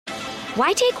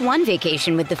Why take one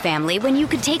vacation with the family when you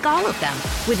could take all of them?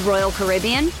 With Royal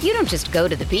Caribbean, you don't just go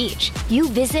to the beach. You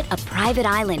visit a private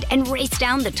island and race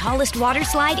down the tallest water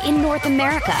slide in North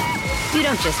America. You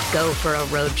don't just go for a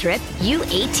road trip. You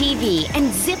ATV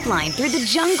and zip line through the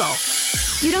jungle.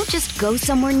 You don't just go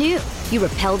somewhere new. You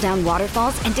rappel down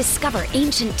waterfalls and discover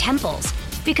ancient temples.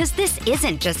 Because this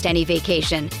isn't just any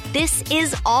vacation. This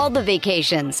is all the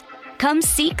vacations. Come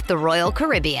seek the Royal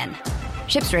Caribbean.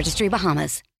 Ships Registry,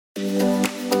 Bahamas.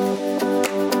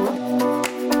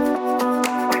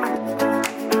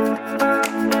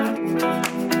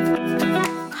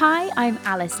 Hi, I'm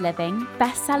Alice Living,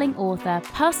 best-selling author,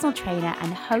 personal trainer,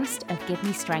 and host of Give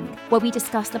Me Strength, where we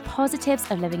discuss the positives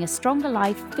of living a stronger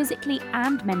life physically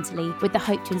and mentally with the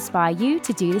hope to inspire you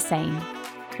to do the same.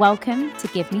 Welcome to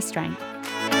Give Me Strength.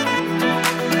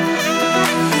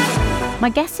 My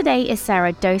guest today is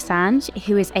Sarah Dosangh,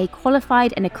 who is a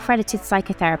qualified and accredited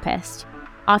psychotherapist.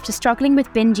 After struggling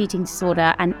with binge eating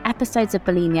disorder and episodes of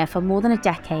bulimia for more than a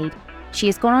decade, she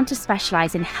has gone on to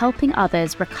specialise in helping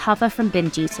others recover from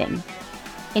binge eating.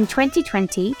 In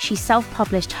 2020, she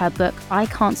self-published her book, I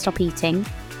Can't Stop Eating,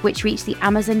 which reached the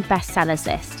Amazon bestsellers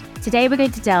list. Today we're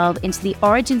going to delve into the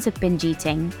origins of binge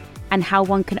eating and how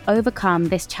one can overcome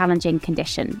this challenging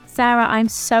condition. Sarah, I'm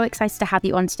so excited to have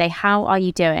you on today. How are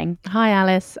you doing? Hi,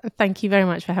 Alice. Thank you very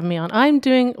much for having me on. I'm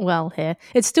doing well here.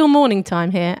 It's still morning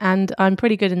time here, and I'm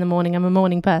pretty good in the morning. I'm a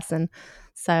morning person,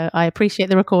 so I appreciate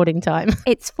the recording time.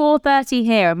 It's 4:30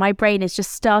 here, and my brain is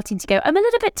just starting to go, I'm a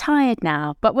little bit tired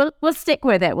now, but we'll stick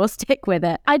with it. We'll stick with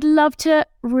it. I'd love to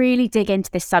really dig into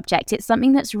this subject. It's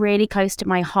something that's really close to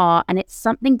my heart, and it's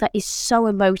something that is so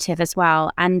emotive as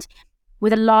well. And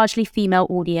with a largely female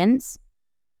audience,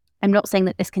 I'm not saying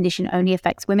that this condition only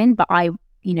affects women, but I,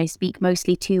 speak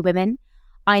mostly to women.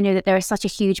 I know that there is such a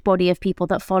huge body of people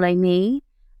that follow me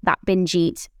that binge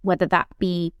eat, whether that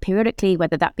be periodically,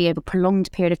 whether that be over a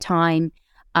prolonged period of time.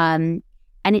 And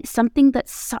it's something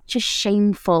that's such a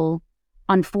shameful,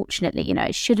 unfortunately,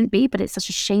 it shouldn't be, but it's such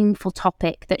a shameful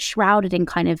topic that's shrouded in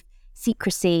kind of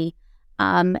secrecy.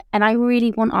 And I really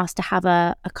want us to have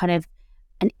a kind of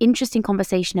an interesting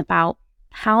conversation about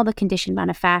how the condition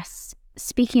manifests,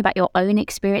 speaking about your own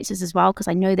experiences as well, because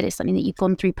I know that it's something that you've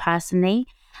gone through personally,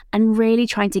 and really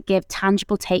trying to give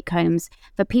tangible take-homes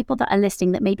for people that are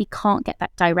listening that maybe can't get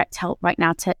that direct help right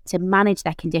now to manage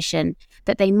their condition,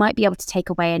 that they might be able to take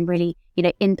away and really,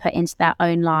 input into their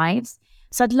own lives.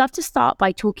 So I'd love to start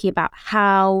by talking about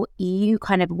how you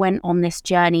kind of went on this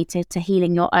journey to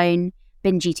healing your own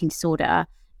binge eating disorder.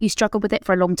 You struggled with it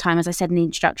for a long time, as I said in the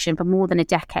introduction, for more than a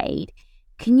decade.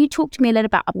 Can you talk to me a little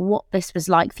about what this was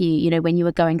like for you, when you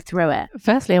were going through it?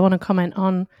 Firstly, I want to comment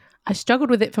on, I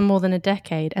struggled with it for more than a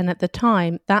decade. And at the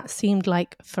time, that seemed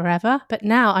like forever. But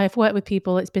now I've worked with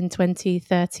people, it's been 20,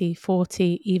 30,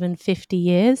 40, even 50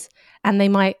 years.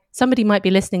 And somebody might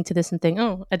be listening to this and think,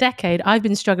 oh, a decade, I've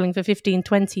been struggling for 15,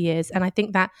 20 years. And I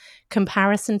think that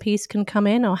comparison piece can come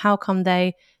in, or how come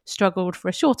they struggled for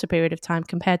a shorter period of time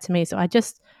compared to me. So I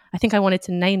think I wanted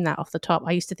to name that off the top.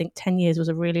 I used to think 10 years was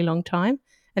a really long time.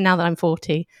 And now that I'm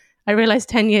 40, I realize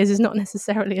 10 years is not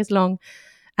necessarily as long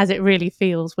as it really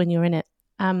feels when you're in it.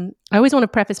 I always want to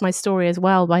preface my story as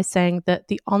well by saying that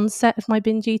the onset of my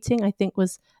binge eating, I think,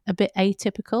 was a bit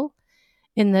atypical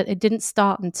in that it didn't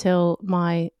start until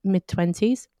my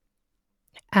mid-20s.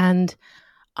 And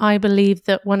I believe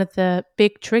that one of the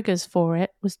big triggers for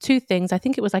it was two things. I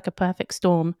think it was like a perfect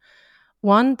storm.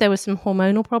 One, there were some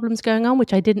hormonal problems going on,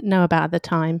 which I didn't know about at the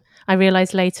time. I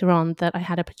realized later on that I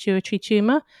had a pituitary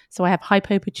tumor. So I have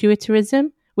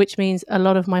hypopituitarism, which means a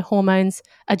lot of my hormones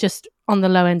are just on the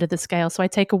low end of the scale. So I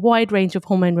take a wide range of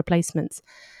hormone replacements.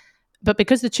 But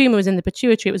because the tumor was in the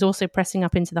pituitary, it was also pressing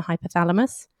up into the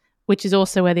hypothalamus, which is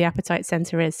also where the appetite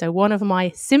center is. So one of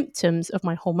my symptoms of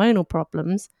my hormonal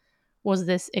problems was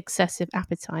this excessive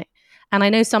appetite. And I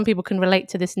know some people can relate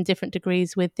to this in different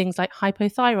degrees with things like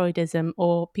hypothyroidism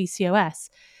or PCOS.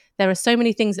 There are so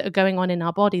many things that are going on in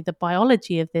our body. The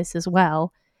biology of this as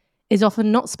well is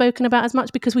often not spoken about as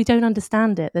much because we don't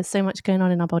understand it. There's so much going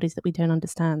on in our bodies that we don't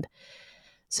understand.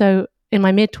 So in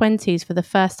my mid-20s, for the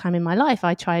first time in my life,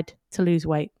 I tried to lose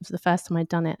weight. It was the first time I'd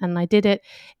done it. And I did it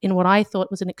in what I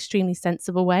thought was an extremely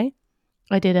sensible way.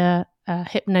 I did a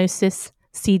hypnosis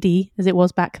CD, as it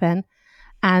was back then.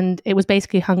 And it was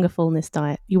basically a hunger fullness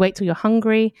diet. You wait till you're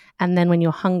hungry, and then when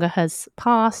your hunger has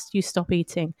passed, you stop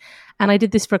eating. And I did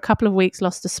this for a couple of weeks,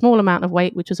 lost a small amount of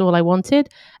weight, which was all I wanted.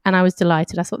 And I was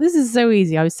delighted. I thought, this is so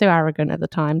easy. I was so arrogant at the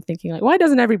time, thinking like, why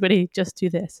doesn't everybody just do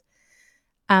this?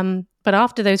 But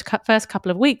after those first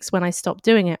couple of weeks, when I stopped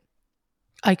doing it,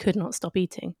 I could not stop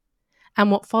eating.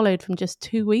 And what followed from just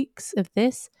 2 weeks of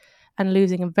this, and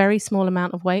losing a very small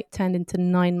amount of weight turned into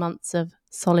 9 months of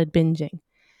solid binging.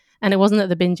 And it wasn't that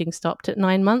the binging stopped at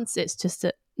 9 months. It's just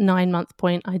at 9-month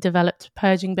point, I developed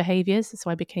purging behaviors. So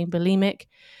I became bulimic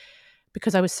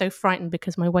because I was so frightened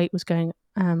because my weight was going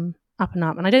up and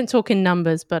up. And I don't talk in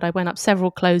numbers, but I went up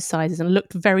several clothes sizes and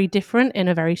looked very different in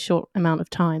a very short amount of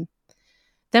time.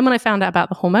 Then when I found out about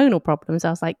the hormonal problems, I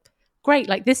was like, great,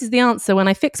 like this is the answer. When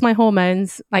I fix my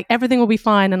hormones, like everything will be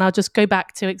fine and I'll just go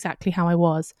back to exactly how I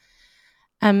was.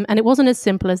 And it wasn't as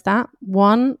simple as that.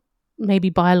 One, maybe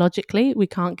biologically, we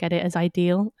can't get it as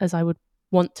ideal as I would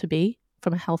want to be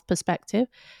from a health perspective.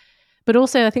 But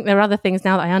also, I think there are other things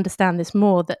now that I understand this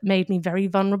more that made me very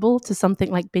vulnerable to something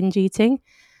like binge eating.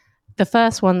 The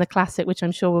first one, the classic, which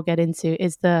I'm sure we'll get into,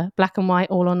 is the black and white,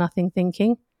 all or nothing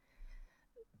thinking.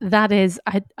 That is,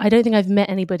 I don't think I've met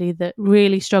anybody that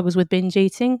really struggles with binge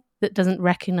eating that doesn't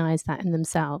recognize that in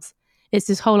themselves. It's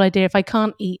this whole idea, if I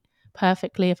can't eat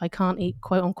perfectly, if I can't eat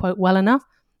quote unquote well enough,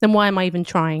 then why am I even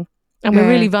trying? And we're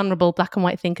really vulnerable black and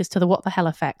white thinkers to the what the hell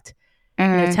effect. You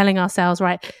know, telling ourselves,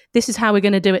 right, this is how we're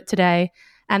going to do it today.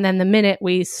 And then the minute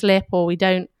we slip or we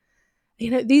don't, you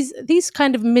know, these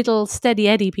kind of middle steady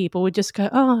Eddie people would just go,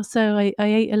 oh, so I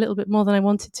ate a little bit more than I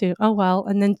wanted to. Oh, well,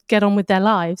 and then get on with their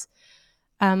lives.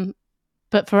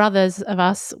 But for others of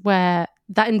us, where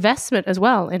that investment as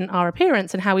well in our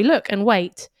appearance and how we look and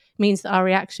weight means that our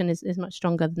reaction is much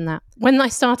stronger than that. When I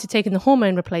started taking the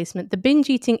hormone replacement, the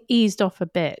binge eating eased off a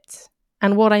bit.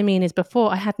 And what I mean is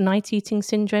before I had night eating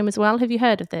syndrome as well. Have you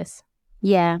heard of this?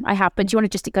 Yeah, I have. But do you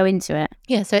want to just go into it?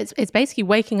 Yeah, so it's basically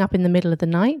waking up in the middle of the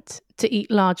night to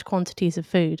eat large quantities of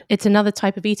food. It's another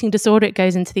type of eating disorder. It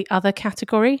goes into the other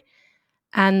category.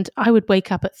 And I would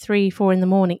wake up at 3, 4 in the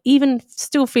morning, even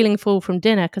still feeling full from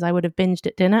dinner because I would have binged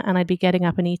at dinner and I'd be getting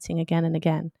up and eating again and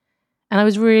again. And I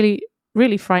was really,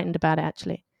 really frightened about it,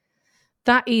 actually.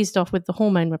 That eased off with the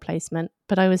hormone replacement,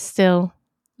 but I was still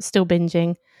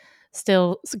binging,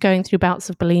 still going through bouts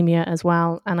of bulimia as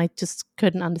well. And I just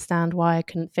couldn't understand why I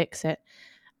couldn't fix it.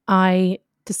 I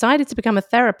decided to become a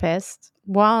therapist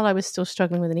while I was still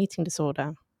struggling with an eating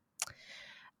disorder.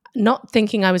 Not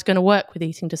thinking I was going to work with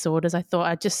eating disorders. I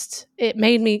thought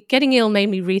getting ill made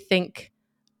me rethink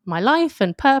my life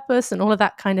and purpose and all of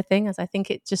that kind of thing, as I think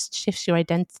it just shifts your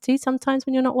identity sometimes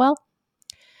when you're not well.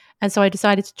 And so I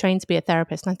decided to train to be a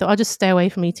therapist. And I thought I'll just stay away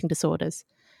from eating disorders.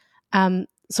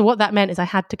 So what that meant is I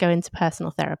had to go into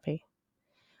personal therapy.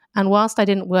 And whilst I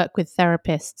didn't work with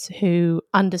therapists who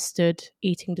understood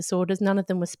eating disorders, none of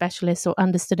them were specialists or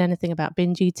understood anything about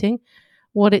binge eating.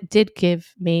 What it did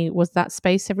give me was that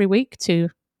space every week to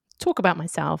talk about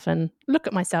myself and look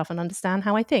at myself and understand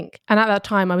how I think. And at that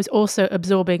time, I was also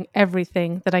absorbing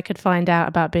everything that I could find out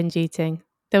about binge eating.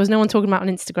 There was no one talking about it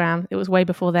on Instagram. It was way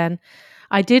before then.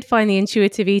 I did find the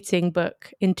intuitive eating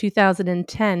book in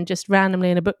 2010, just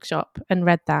randomly in a bookshop, and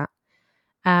read that.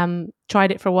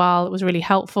 Tried it for a while. It was really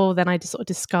helpful. Then I just sort of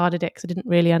discarded it because I didn't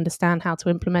really understand how to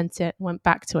implement it and went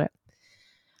back to it.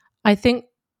 I think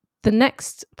the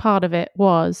next part of it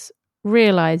was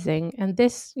realizing, and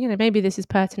this, you know, maybe this is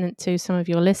pertinent to some of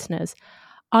your listeners,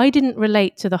 I didn't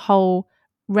relate to the whole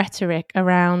rhetoric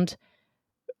around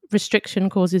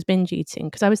restriction causes binge eating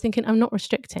because I was thinking, I'm not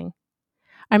restricting.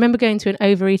 I remember going to an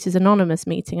Overeaters Anonymous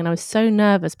meeting and I was so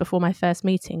nervous before my first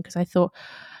meeting because I thought,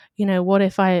 you know, what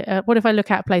if I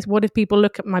look at a place? What if people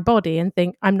look at my body and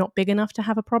think I'm not big enough to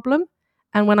have a problem?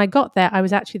 And when I got there, I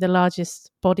was actually the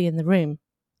largest body in the room.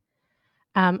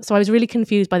 So I was really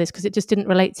confused by this because it just didn't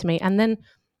relate to me. And then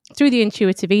through the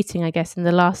intuitive eating, I guess, and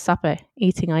the Last Supper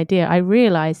eating idea, I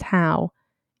realized how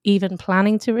even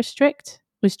planning to restrict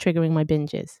was triggering my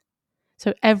binges.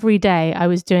 So every day I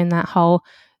was doing that whole,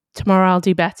 tomorrow I'll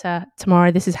do better,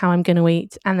 tomorrow this is how I'm going to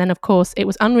eat. And then, of course, it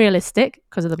was unrealistic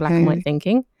because of the black and white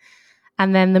thinking.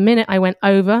 And then the minute I went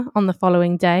over on the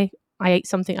following day, I ate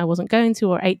something I wasn't going to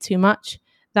or ate too much,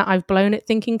 that I've blown it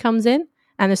thinking comes in.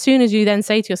 And as soon as you then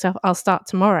say to yourself, I'll start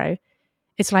tomorrow,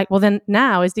 it's like, well, then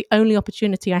now is the only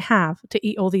opportunity I have to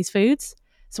eat all these foods.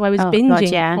 So I was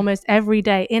binging almost every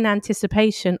day in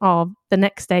anticipation of the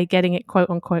next day getting it quote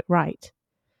unquote right.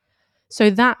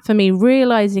 So that for me,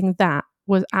 realizing that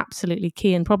was absolutely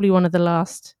key, and probably one of the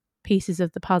last pieces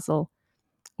of the puzzle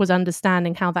was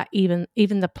understanding how that even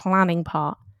the planning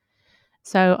part.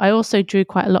 So I also drew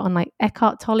quite a lot on like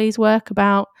Eckhart Tolle's work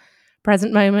about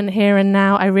present moment, here and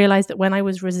now. I realized that when I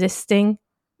was resisting,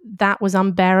 that was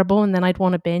unbearable, and then I'd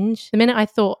want to binge. The minute I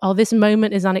thought, oh, this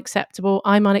moment is unacceptable,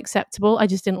 I'm unacceptable, I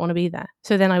just didn't want to be there.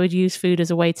 So then I would use food as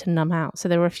a way to numb out. So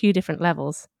there were a few different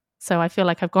levels. So I feel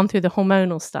like I've gone through the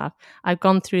hormonal stuff. I've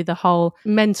gone through the whole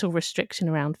mental restriction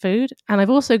around food. And I've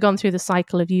also gone through the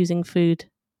cycle of using food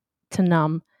to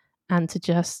numb. and to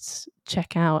just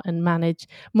check out and manage,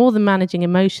 more than managing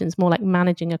emotions, more like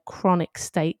managing a chronic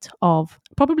state of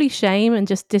probably shame and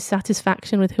just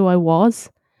dissatisfaction with who I was.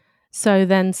 So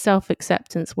then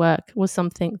self-acceptance work was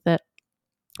something that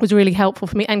was really helpful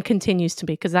for me and continues to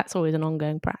be, because that's always an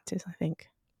ongoing practice, I think.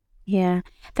 Yeah.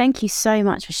 Thank you so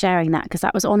much for sharing that, because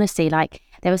that was honestly like,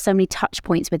 there were so many touch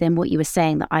points within what you were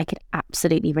saying that I could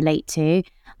absolutely relate to.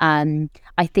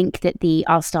 I think that the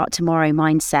I'll start tomorrow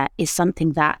mindset is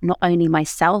something that not only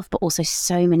myself, but also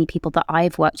so many people that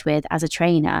I've worked with as a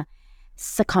trainer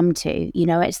succumb to. You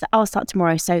know, it's the I'll start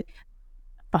tomorrow. So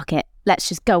fuck it. Let's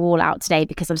just go all out today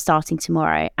because I'm starting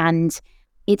tomorrow. And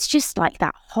it's just like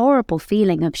that horrible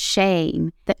feeling of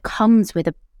shame that comes with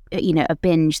a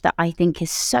binge that I think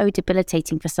is so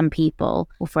debilitating for some people,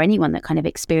 or for anyone that kind of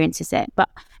experiences it. But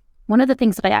one of the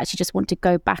things that I actually just want to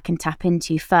go back and tap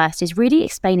into first is really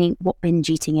explaining what binge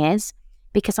eating is,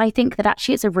 because I think that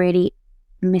actually it's a really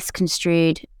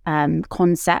misconstrued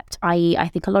concept. I.e., I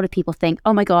think a lot of people think,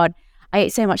 oh my God, I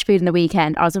ate so much food in the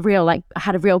weekend. I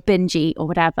had a real binge eat or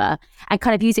whatever, and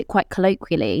kind of use it quite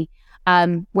colloquially.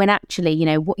 When actually, you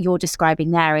know, what you're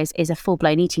describing there is a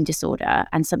full-blown eating disorder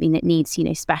and something that needs, you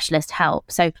know, specialist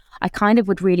help. So I kind of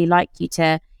would really like you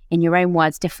to, in your own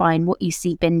words, define what you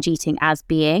see binge eating as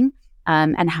being,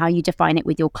 and how you define it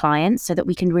with your clients, so that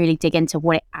we can really dig into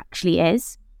what it actually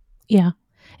is. Yeah.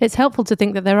 It's helpful to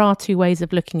think that there are two ways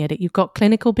of looking at it. You've got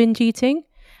clinical binge eating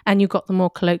and you've got the more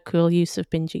colloquial use of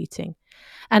binge eating.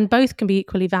 And both can be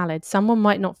equally valid. Someone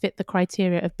might not fit the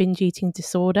criteria of binge eating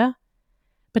disorder,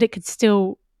 but it could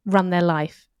still run their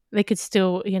life. They could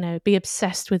still, you know, be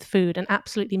obsessed with food and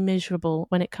absolutely miserable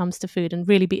when it comes to food and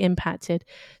really be impacted.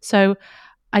 So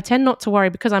I tend not to worry,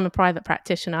 because I'm a private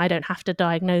practitioner. I don't have to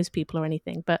diagnose people or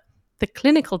anything. But the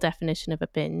clinical definition of a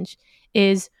binge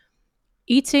is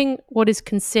eating what is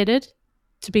considered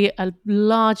to be a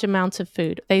large amount of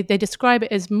food. They describe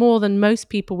it as more than most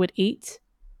people would eat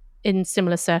in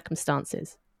similar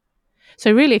circumstances.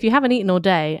 So really, if you haven't eaten all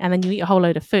day and then you eat a whole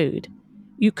load of food,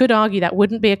 you could argue that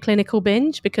wouldn't be a clinical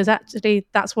binge, because actually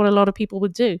that's what a lot of people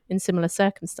would do in similar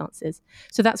circumstances.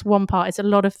 So that's one part. It's a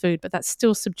lot of food, but that's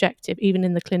still subjective, even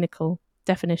in the clinical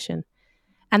definition.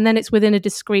 And then it's within a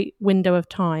discrete window of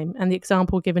time. And the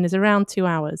example given is around 2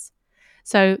 hours.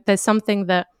 So there's something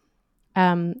that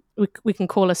we can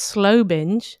call a slow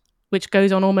binge, which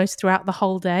goes on almost throughout the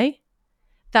whole day.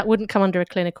 That wouldn't come under a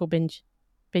clinical binge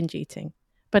eating,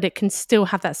 but it can still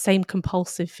have that same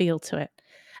compulsive feel to it.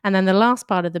 And then the last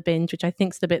part of the binge, which I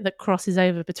think is the bit that crosses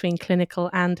over between clinical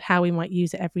and how we might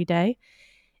use it every day,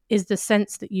 is the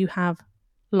sense that you have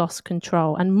lost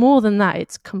control. And more than that,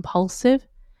 it's compulsive.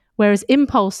 Whereas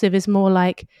impulsive is more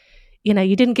like, you know,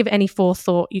 you didn't give it any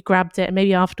forethought, you grabbed it, and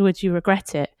maybe afterwards you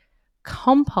regret it.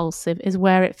 Compulsive is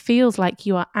where it feels like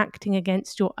you are acting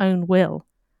against your own will.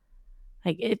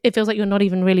 Like it feels like you're not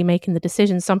even really making the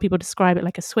decision. Some people describe it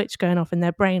like a switch going off in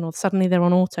their brain, or suddenly they're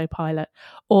on autopilot,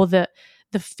 or that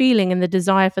the feeling and the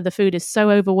desire for the food is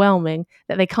so overwhelming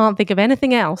that they can't think of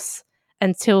anything else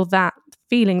until that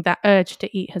feeling, that urge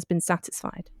to eat has been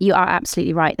satisfied. You are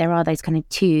absolutely right. There are those kind of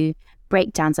two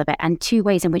breakdowns of it, and two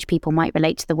ways in which people might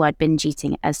relate to the word binge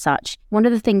eating as such. One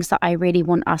of the things that I really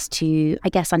want us to, I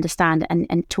guess, understand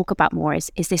and talk about more is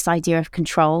this idea of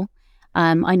control.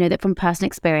 I know that from personal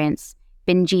experience,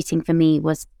 binge eating for me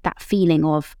was that feeling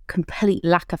of complete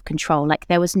lack of control. Like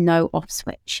there was no off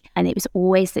switch, and it was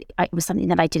always that it was something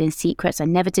that I did in secret. So I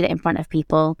never did it in front of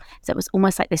people. So it was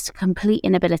almost like this complete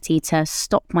inability to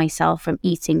stop myself from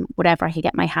eating whatever I could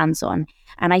get my hands on.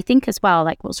 And I think as well,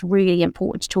 like what's really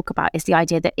important to talk about is the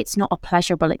idea that it's not a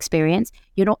pleasurable experience.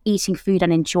 You're not eating food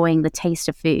and enjoying the taste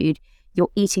of food.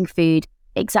 You're eating food,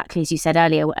 exactly as you said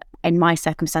earlier, in my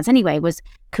circumstance anyway, was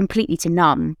completely to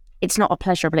numb. It's not a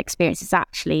pleasurable experience. It's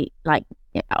actually like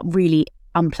really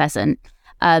unpleasant,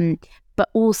 but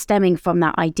all stemming from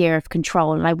that idea of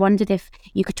control. And I wondered if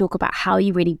you could talk about how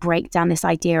you really break down this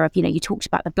idea of, you know, you talked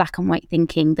about the black and white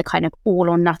thinking, the kind of all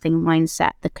or nothing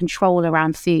mindset, the control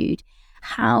around food.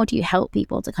 How do you help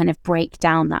people to kind of break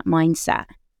down that mindset?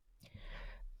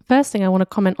 First thing, I want to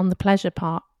comment on the pleasure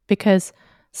part, because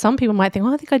some people might think,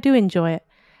 well, I think I do enjoy it.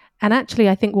 And actually,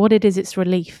 I think what it is, it's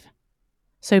relief.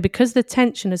 So because the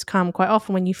tension has come, quite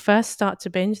often when you first start to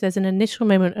binge, there's an initial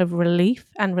moment of relief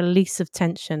and release of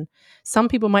tension. Some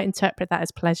people might interpret that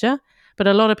as pleasure, but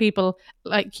a lot of people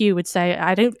like you would say,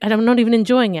 I'm not even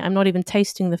enjoying it. I'm not even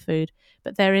tasting the food.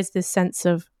 But there is this sense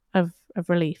of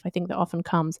relief, I think, that often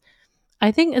comes.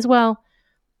 I think as well,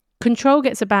 control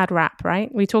gets a bad rap,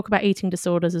 right? We talk about eating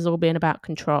disorders as all being about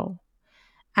control.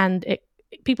 And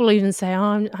people even say,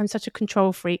 oh, I'm such a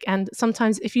control freak. And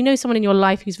sometimes if you know someone in your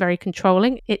life who's very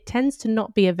controlling, it tends to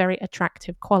not be a very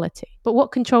attractive quality. But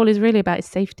what control is really about is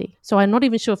safety. So I'm not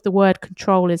even sure if the word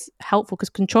control is helpful, because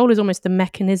control is almost the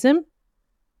mechanism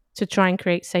to try and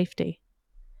create safety.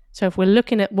 So if we're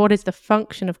looking at what is the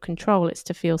function of control, it's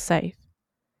to feel safe.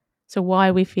 So why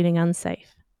are we feeling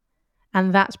unsafe?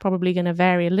 And that's probably going to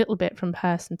vary a little bit from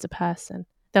person to person.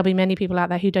 There'll be many people out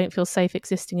there who don't feel safe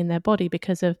existing in their body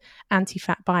because of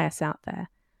anti-fat bias out there,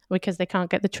 because they can't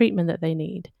get the treatment that they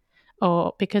need,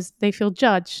 or because they feel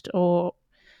judged or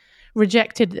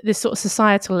rejected at this sort of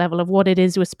societal level of what it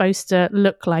is we're supposed to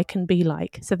look like and be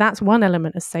like. So that's one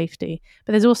element of safety.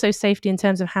 But there's also safety in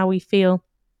terms of how we feel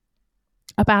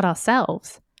about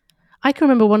ourselves. I can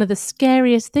remember one of the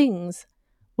scariest things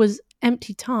was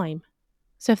empty time.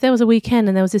 So if there was a weekend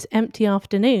and there was this empty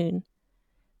afternoon,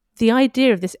 the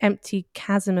idea of this empty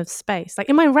chasm of space, like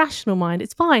in my rational mind,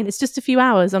 it's fine. It's just a few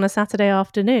hours on a Saturday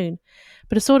afternoon.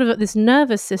 But a sort of at this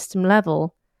nervous system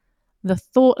level, the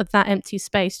thought of that empty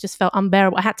space just felt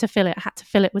unbearable. I had to fill it. I had to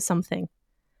fill it with something.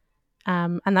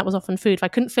 And that was often food. If I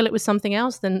couldn't fill it with something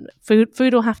else, then food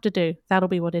will have to do. That'll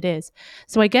be what it is.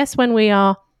 So I guess when we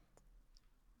are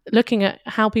looking at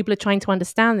how people are trying to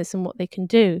understand this and what they can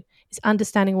do, is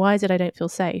understanding, why is it I don't feel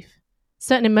safe?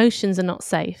 Certain emotions are not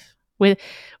safe.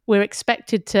 We're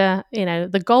expected to,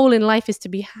 the goal in life is to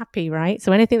be happy, right?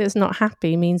 So anything that's not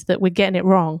happy means that we're getting it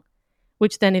wrong,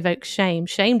 which then evokes shame.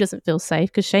 Shame doesn't feel safe,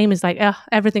 because shame is like, oh,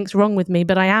 everything's wrong with me,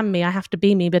 but I am me. I have to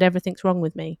be me, but everything's wrong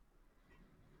with me.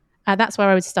 That's where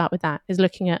I would start with that, is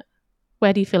looking at,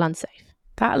 where do you feel unsafe?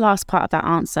 That last part of that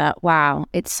answer, wow,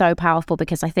 it's so powerful,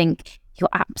 because I think you're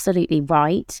absolutely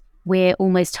right. We're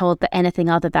almost told that anything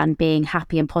other than being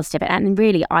happy and positive, and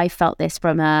really I felt this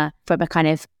from a kind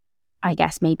of, I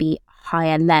guess, maybe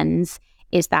higher lens,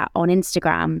 is that on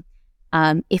Instagram,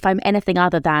 if I'm anything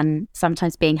other than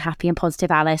sometimes being happy and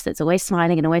positive Alice that's always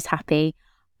smiling and always happy,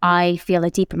 I feel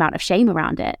a deep amount of shame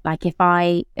around it. Like if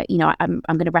I'm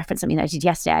going to reference something that I did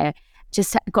yesterday. I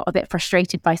just got a bit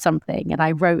frustrated by something and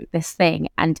I wrote this thing,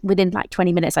 and within like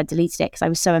 20 minutes I deleted it because I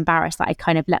was so embarrassed that I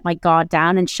kind of let my guard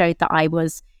down and showed that I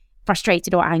was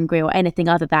frustrated or angry or anything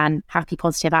other than happy,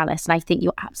 positive Alice. And I think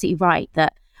you're absolutely right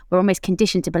that we're almost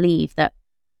conditioned to believe that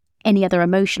any other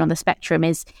emotion on the spectrum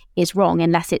is wrong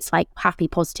unless it's like happy,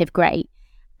 positive, great.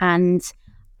 And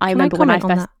I remember when I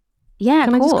first... Yeah,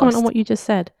 Can I just comment on what you just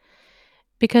said?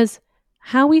 Because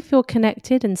how we feel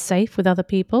connected and safe with other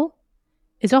people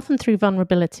is often through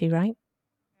vulnerability, right?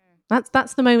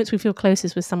 That's the moments we feel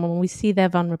closest with someone, when we see their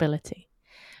vulnerability.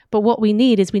 But what we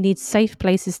need safe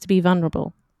places to be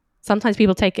vulnerable. Sometimes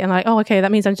people take it and like, oh, okay,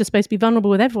 that means I'm just supposed to be vulnerable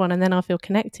with everyone and then I'll feel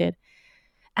connected.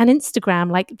 And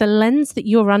Instagram, like the lens that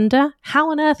you're under,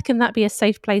 how on earth can that be a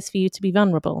safe place for you to be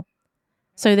vulnerable?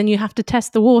 So then you have to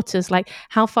test the waters, like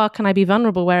how far can I be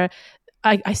vulnerable where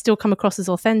I still come across as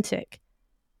authentic,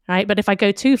 right? But if I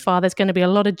go too far, there's going to be a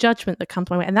lot of judgment that comes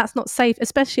my way, and that's not safe,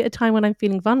 especially at a time when I'm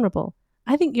feeling vulnerable.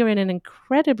 I think you're in an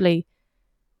incredibly,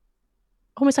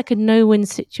 almost like a no-win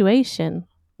situation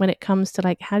when it comes to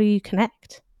like, how do you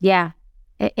connect? Yeah,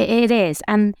 it is.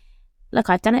 And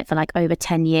look, I've done it for like over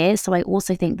 10 years. So I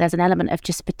also think there's an element of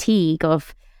just fatigue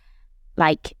of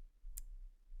like,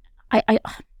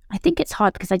 I think it's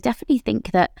hard because I definitely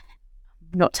think that,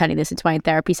 I'm not turning this into my own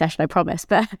therapy session, I promise,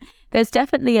 but there's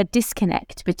definitely a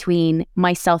disconnect between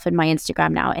myself and my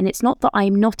Instagram now. And it's not that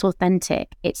I'm not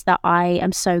authentic. It's that I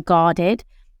am so guarded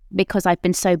because I've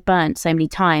been so burnt so many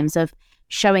times of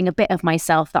showing a bit of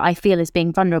myself that I feel is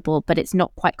being vulnerable, but it's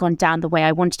not quite gone down the way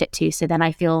I wanted it to. So then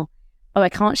I feel, oh, I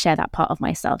can't share that part of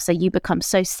myself. So you become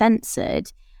so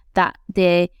censored that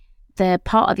the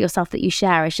part of yourself that you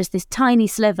share is just this tiny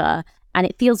sliver, and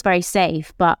it feels very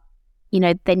safe. But,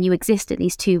 then you exist in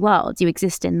these two worlds. You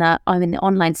exist in I'm in the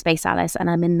online space, Alice, and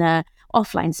I'm in the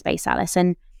offline space, Alice.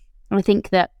 And I think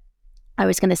that I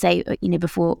was going to say,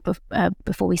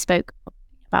 before we spoke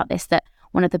about this, that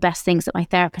one of the best things that my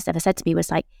therapist ever said to me was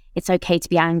like, it's okay to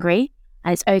be angry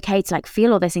and it's okay to like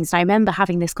feel all those things. And I remember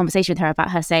having this conversation with her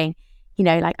about her saying,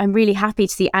 like, I'm really happy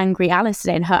to see angry Alice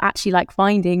today, and her actually like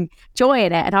finding joy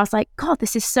in it. And I was like, God,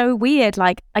 this is so weird.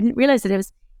 Like, I didn't realize that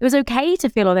it was okay to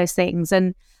feel all those things.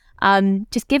 And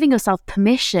just giving yourself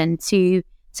permission to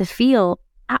feel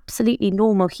absolutely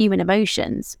normal human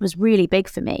emotions was really big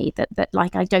for me, that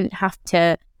like, I don't have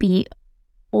to be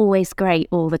always great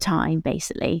all the time,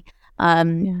 basically.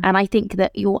 And I think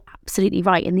that you're absolutely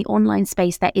right. In the online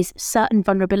space, there is certain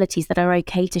vulnerabilities that are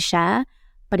okay to share.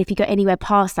 But if you go anywhere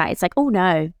past that, it's like, oh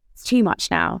no, it's too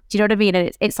much now. Do you know what I mean?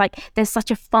 And it's like, there's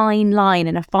such a fine line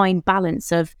and a fine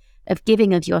balance of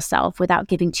giving of yourself without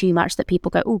giving too much that people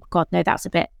go, oh God, no, that's a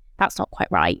bit that's not quite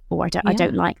right, or I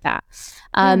don't like that.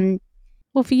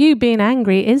 Well, for you, being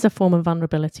angry is a form of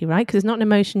vulnerability, right? Because it's not an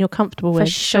emotion you're comfortable with.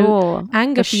 For sure. So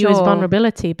anger for you is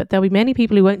vulnerability, but there'll be many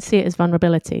people who won't see it as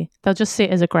vulnerability. They'll just see it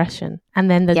as aggression.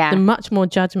 And then there's much more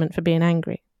judgment for being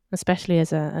angry, especially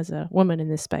as a woman in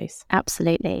this space.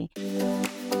 Absolutely.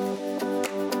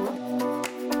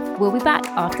 We'll be back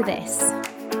after this.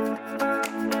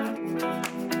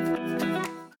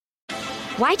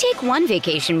 Why take one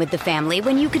vacation with the family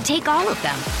when you could take all of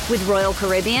them? With Royal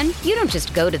Caribbean, you don't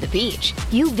just go to the beach.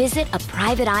 You visit a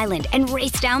private island and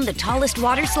race down the tallest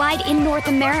water slide in North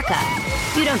America.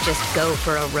 You don't just go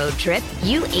for a road trip.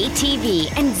 You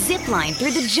ATV and zip line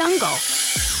through the jungle.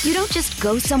 You don't just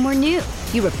go somewhere new.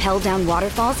 You rappel down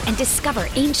waterfalls and discover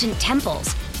ancient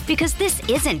temples. Because this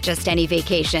isn't just any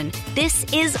vacation. This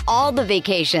is all the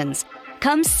vacations.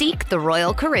 Come seek the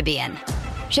Royal Caribbean.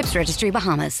 Ships Registry,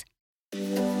 Bahamas.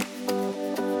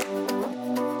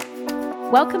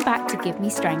 Welcome back to Give Me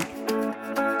Strength.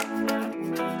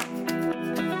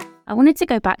 I wanted to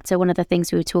go back to one of the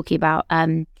things we were talking about,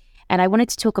 and I wanted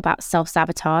to talk about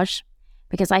self-sabotage,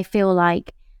 because I feel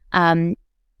like for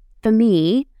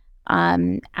me,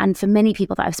 and for many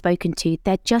people that I've spoken to,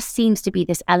 there just seems to be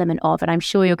this element of, and I'm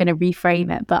sure you're going to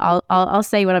reframe it, but I'll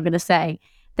say what I'm going to say.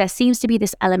 There seems to be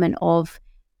this element of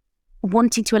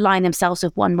wanting to align themselves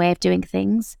with one way of doing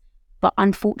things, but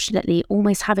unfortunately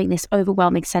almost having this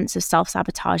overwhelming sense of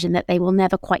self-sabotage and that they will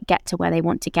never quite get to where they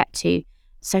want to get to.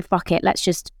 So fuck it, let's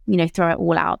just, throw it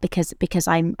all out because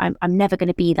I'm never going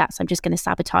to be that, so I'm just going to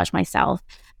sabotage myself.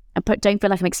 And don't feel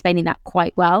like I'm explaining that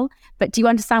quite well, but do you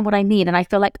understand what I mean? And I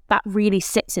feel like that really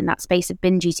sits in that space of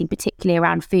binge eating, particularly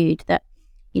around food, that,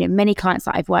 many clients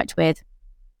that I've worked with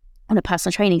on a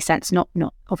personal training sense, not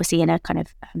obviously in a kind of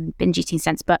binge eating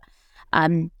sense, but,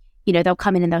 they'll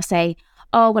come in and they'll say,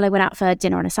 oh, well, I went out for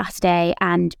dinner on a Saturday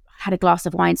and had a glass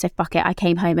of wine, so fuck it, I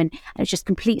came home and it was just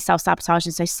complete self-sabotage,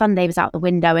 and so Sunday was out the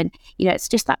window. And, it's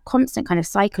just that constant kind of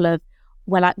cycle of,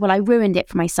 well, I ruined it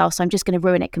for myself, so I'm just going to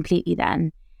ruin it completely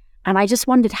then. And I just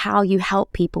wondered how you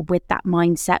help people with that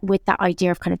mindset, with that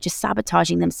idea of kind of just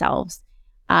sabotaging themselves.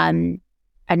 And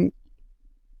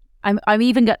I'm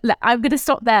going to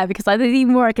stop there because there's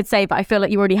even more I could say, but I feel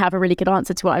like you already have a really good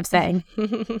answer to what I'm saying.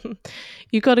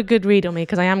 You got a good read on me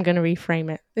because I am going to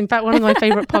reframe it. In fact, one of my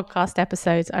favorite podcast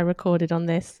episodes we recorded on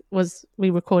this was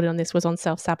on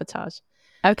self-sabotage.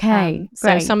 Okay.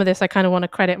 So some of this I kind of want to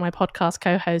credit my podcast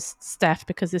co-host Steph,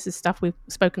 because this is stuff we've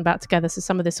spoken about together. So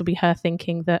some of this will be her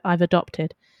thinking that I've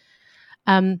adopted.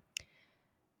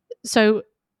 So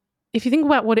if you think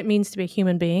about what it means to be a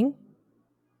human being,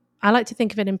 I like to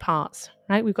think of it in parts,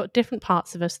 right? We've got different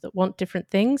parts of us that want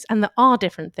different things, and there are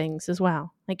different things as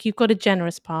well. Like you've got a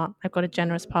generous part, I've got a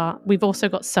generous part. We've also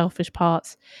got selfish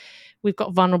parts. We've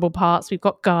got vulnerable parts. We've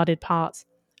got guarded parts.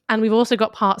 And we've also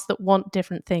got parts that want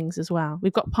different things as well.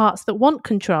 We've got parts that want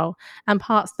control and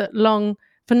parts that long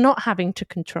for not having to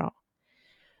control.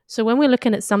 So when we're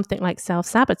looking at something like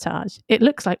self-sabotage, it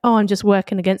looks like, oh, I'm just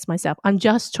working against myself. I'm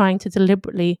just trying to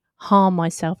deliberately harm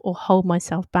myself or hold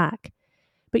myself back.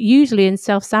 But usually in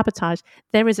self-sabotage,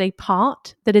 there is a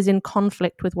part that is in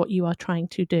conflict with what you are trying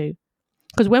to do.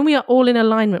 Because when we are all in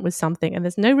alignment with something and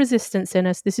there's no resistance in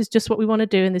us, this is just what we want to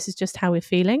do and this is just how we're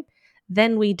feeling,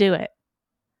 then we do it.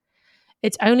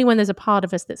 It's only when there's a part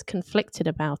of us that's conflicted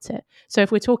about it. So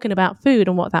if we're talking about food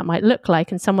and what that might look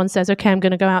like, and someone says, okay, I'm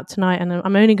going to go out tonight and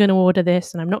I'm only going to order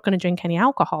this and I'm not going to drink any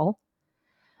alcohol,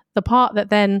 the part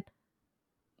that then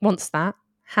wants that,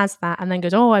 has that, and then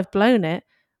goes, oh, I've blown it.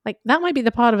 Like that might be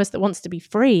the part of us that wants to be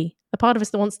free, the part of us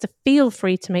that wants to feel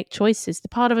free to make choices, the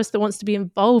part of us that wants to be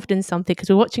involved in something because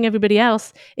we're watching everybody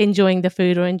else enjoying the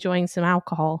food or enjoying some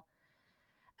alcohol.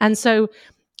 And so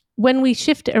when we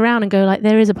shift it around and go like,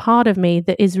 there is a part of me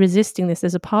that is resisting this,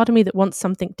 there's a part of me that wants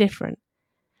something different.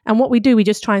 And what we do, we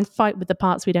just try and fight with the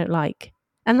parts we don't like.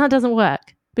 And that doesn't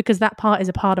work because that part is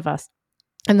a part of us.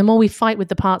 And the more we fight with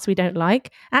the parts we don't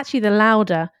like, actually the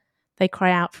louder they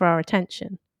cry out for our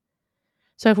attention.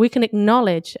 So if we can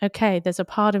acknowledge, okay, there's a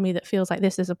part of me that feels like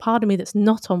this, there's a part of me that's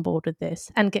not on board with this,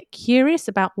 and get curious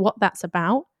about what that's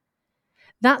about,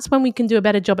 that's when we can do a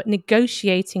better job at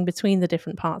negotiating between the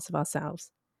different parts of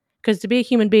ourselves. Because to be a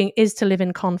human being is to live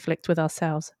in conflict with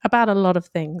ourselves about a lot of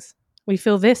things. We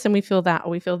feel this and we feel that,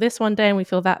 or we feel this one day and we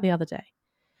feel that the other day.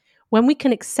 When we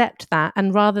can accept that,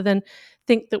 and rather than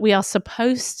think that we are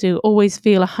supposed to always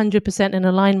feel 100% in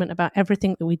alignment about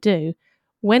everything that we do,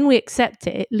 when we accept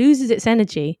it, it loses its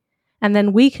energy. And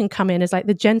then we can come in as like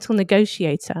the gentle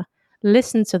negotiator,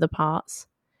 listen to the parts.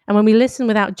 And when we listen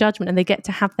without judgment and they get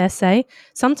to have their say,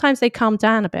 sometimes they calm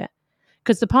down a bit.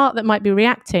 Because the part that might be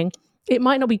reacting, it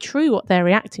might not be true what they're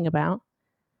reacting about.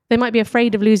 They might be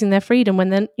afraid of losing their freedom when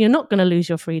then you're not going to lose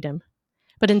your freedom.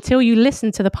 But until you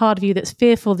listen to the part of you that's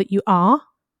fearful that you are,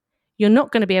 you're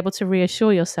not going to be able to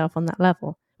reassure yourself on that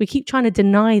level. We keep trying to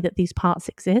deny that these parts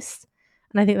exist.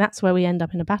 And I think that's where we end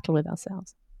up in a battle with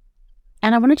ourselves.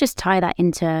 And I want to just tie that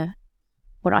into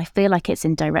what I feel like it's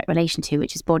in direct relation to,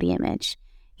 which is body image.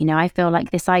 You know, I feel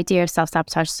like this idea of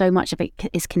self-sabotage, so much of it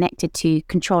is connected to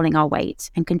controlling our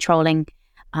weight and controlling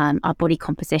our body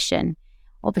composition.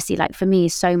 Obviously, like for me,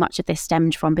 so much of this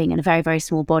stemmed from being in a very, very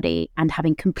small body and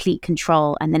having complete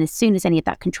control. And then as soon as any of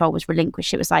that control was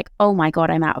relinquished, it was like, oh my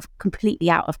God, I'm completely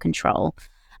out of control.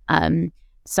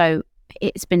 So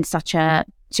it's been such a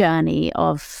journey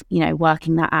of, you know,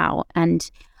 working that out. And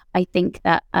I think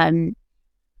that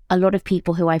a lot of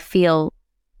people who I feel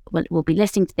will be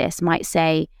listening to this might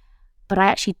say, but I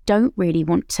actually don't really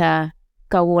want to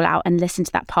go all out and listen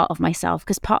to that part of myself,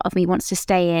 because part of me wants to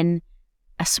stay in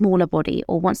a smaller body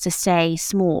or wants to stay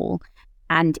small,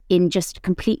 and in just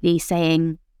completely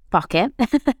saying, fuck it.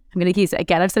 I'm going to use it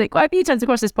again. I've said it quite a few times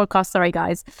across this podcast. Sorry,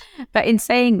 guys. But in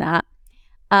saying that,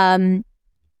 the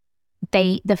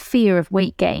fear of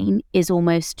weight gain is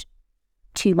almost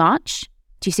too much.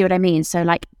 Do you see what I mean? So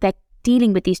like they're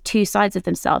dealing with these two sides of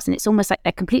themselves, and it's almost like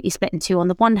they're completely split in two. On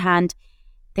the one hand,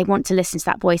 they want to listen to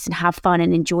that voice and have fun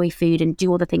and enjoy food and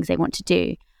do all the things they want to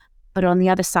do. But on the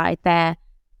other side,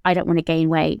 I don't want to gain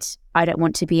weight. I don't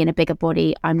want to be in a bigger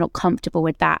body. I'm not comfortable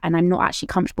with that. And I'm not actually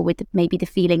comfortable with maybe the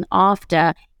feeling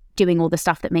after doing all the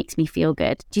stuff that makes me feel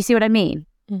good. Do you see what I mean?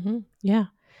 Mm-hmm. Yeah.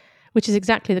 Which is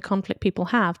exactly the conflict people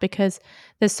have, because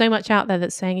there's so much out there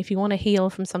that's saying if you want to heal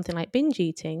from something like binge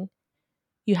eating,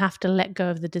 you have to let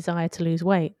go of the desire to lose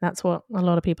weight. That's what a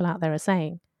lot of people out there are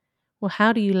saying. Well,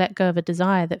 how do you let go of a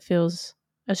desire that feels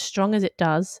as strong as it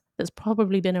does, that's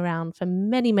probably been around for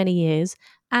many, many years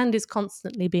and is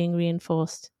constantly being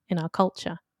reinforced in our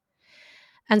culture?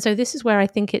 And so this is where I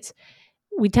think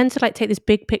we tend to like take this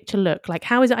big picture look, like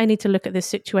how is it I need to look at this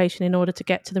situation in order to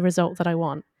get to the result that I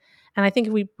want? And I think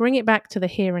if we bring it back to the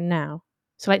here and now,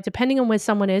 so like depending on where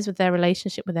someone is with their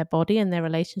relationship with their body and their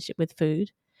relationship with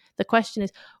food, the question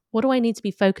is, what do I need to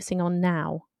be focusing on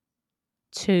now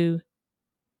to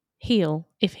heal,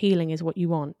 if healing is what you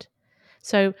want?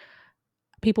 So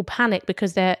people panic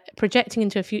because they're projecting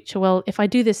into a future, well, if I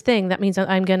do this thing, that means that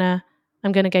I'm gonna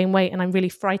gain weight, and I'm really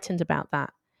frightened about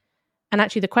that. And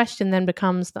actually the question then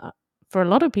becomes that for a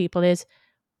lot of people is,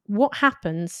 what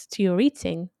happens to your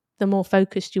eating the more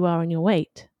focused you are on your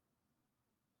weight?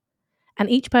 And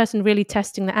each person really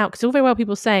testing that out, because all very well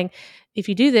people saying, if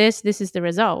you do this, this is the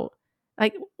result.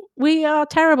 Like, we are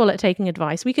terrible at taking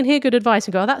advice. We can hear good advice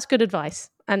and go, oh, that's good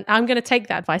advice, and I'm going to take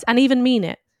that advice and even mean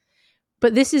it.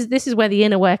 But this is where the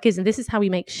inner work is, and this is how we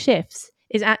make shifts,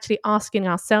 is actually asking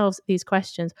ourselves these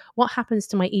questions. What happens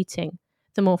to my eating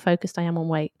the more focused I am on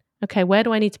weight? Okay, where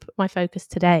do I need to put my focus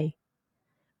today?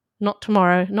 Not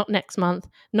tomorrow, not next month,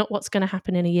 not what's going to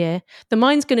happen in a year. The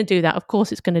mind's going to do that. Of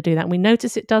course it's going to do that. And we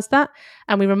notice it does that,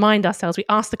 and we remind ourselves, we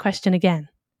ask the question again.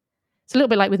 It's a little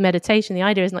bit like with meditation. The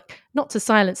idea is like not to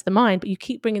silence the mind, but you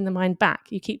keep bringing the mind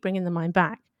back. You keep bringing the mind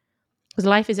back. Because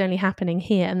life is only happening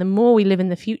here. And the more we live in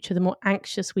the future, the more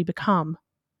anxious we become.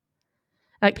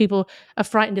 Like people are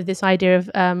frightened of this idea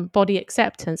of body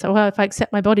acceptance. Oh, well, if I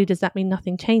accept my body, does that mean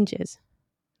nothing changes?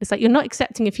 It's like you're not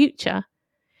accepting a future.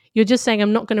 You're just saying,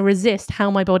 I'm not going to resist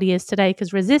how my body is today,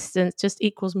 because resistance just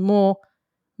equals more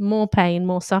pain,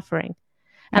 more suffering.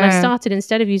 And I've started,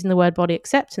 instead of using the word body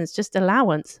acceptance, just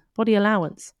allowance, body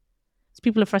allowance. So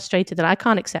people are frustrated that I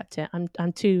can't accept it.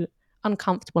 I'm too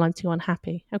uncomfortable. I'm too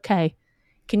unhappy. Okay.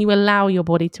 Can you allow your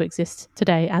body to exist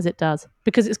today as it does?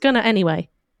 Because it's going to anyway.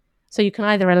 So you can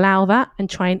either allow that and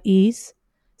try and ease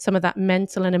some of that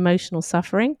mental and emotional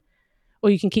suffering, or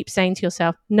you can keep saying to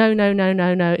yourself, no,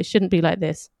 it shouldn't be like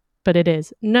this, but it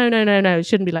is. No, it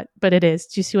shouldn't be like, but it is.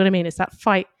 Do you see what I mean? It's that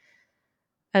fight.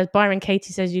 As Byron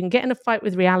Katie says, you can get in a fight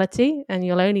with reality and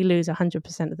you'll only lose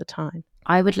 100% of the time.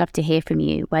 I would love to hear from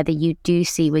you whether you do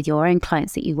see with your own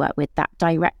clients that you work with that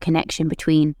direct connection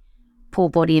between poor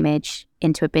body image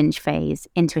into a binge phase,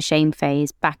 into a shame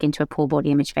phase, back into a poor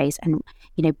body image phase. And,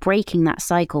 you know, breaking that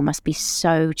cycle must be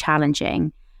so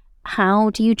challenging.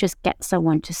 How do you just get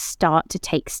someone to start to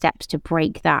take steps to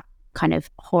break that kind of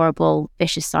horrible,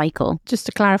 vicious cycle? Just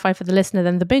to clarify for the listener,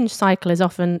 then, the binge cycle is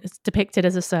often depicted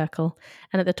as a circle.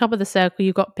 And at the top of the circle,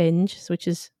 you've got binge, which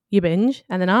is you binge.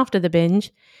 And then after the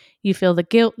binge, you feel the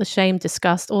guilt, the shame,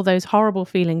 disgust, all those horrible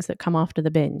feelings that come after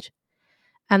the binge.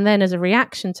 And then as a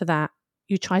reaction to that,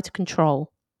 you try to control,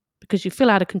 because you feel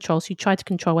out of control. So you try to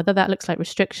control, whether that looks like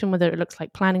restriction, whether it looks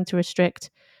like planning to restrict,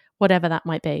 whatever that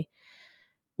might be.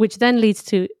 which then leads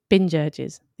to binge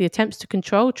urges. The attempts to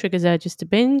control triggers urges to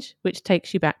binge, which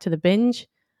takes you back to the binge,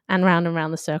 and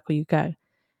round the circle you go.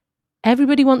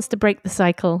 Everybody wants to break the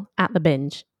cycle at the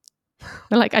binge.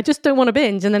 They're like, I just don't want to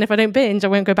binge. And then if I don't binge, I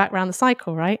won't go back around the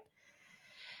cycle, right?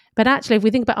 But actually, if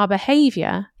we think about our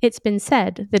behavior, it's been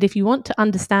said that if you want to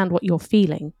understand what you're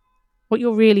feeling, what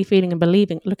you're really feeling and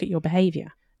believing, look at your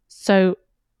behavior. So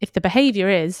if the behavior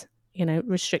is,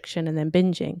 restriction and then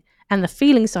binging, and the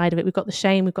feeling side of it, we've got the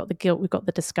shame, we've got the guilt, we've got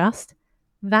the disgust.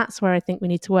 That's where I think we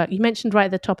need to work. You mentioned right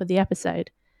at the top of the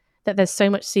episode that there's so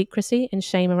much secrecy and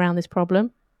shame around this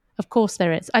problem. Of course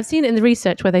there is. I've seen it in the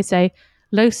research where they say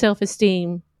low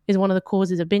self-esteem is one of the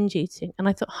causes of binge eating. And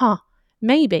I thought,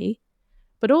 maybe.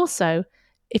 But also,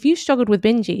 if you struggled with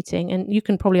binge eating, and you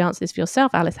can probably answer this for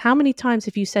yourself, Alice, how many times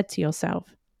have you said to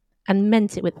yourself and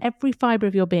meant it with every fiber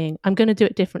of your being, I'm going to do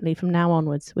it differently from now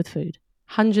onwards with food?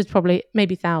 Hundreds, probably,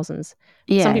 maybe thousands.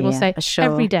 Some people say, sure.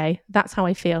 Every day, that's how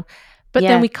I feel. But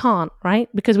then we can't, right?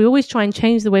 Because we always try and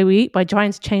change the way we eat by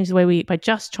trying to change the way we eat, by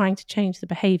just trying to change the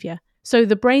behavior. So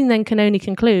the brain then can only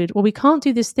conclude, well, we can't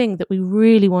do this thing that we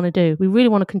really want to do. We really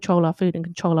want to control our food and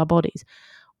control our bodies.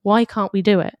 Why can't we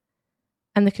do it?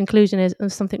 And the conclusion is,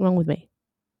 there's something wrong with me.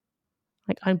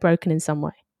 Like, I'm broken in some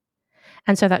way.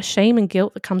 And so that shame and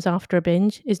guilt that comes after a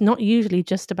binge is not usually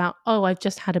just about, I've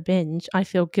just had a binge, I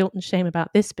feel guilt and shame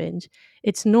about this binge.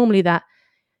 It's normally that,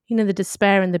 the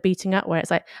despair and the beating up, where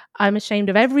it's like, I'm ashamed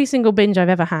of every single binge I've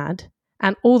ever had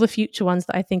and all the future ones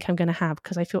that I think I'm going to have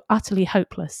because I feel utterly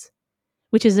hopeless,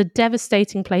 which is a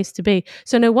devastating place to be.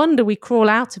 So no wonder we crawl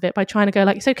out of it by trying to go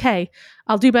like, it's okay,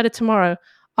 I'll do better tomorrow,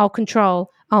 I'll control,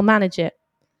 I'll manage it.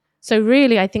 So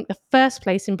really, I think the first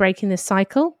place in breaking this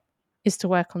cycle is to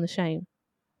work on the shame.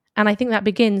 And I think that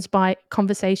begins by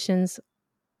conversations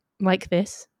like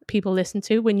this, people listen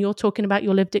to, when you're talking about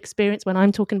your lived experience, when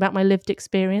I'm talking about my lived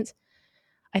experience.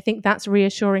 I think that's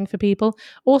reassuring for people.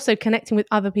 Also connecting with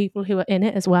other people who are in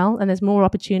it as well. And there's more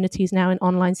opportunities now in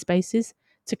online spaces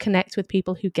to connect with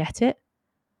people who get it.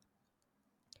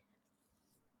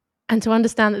 And to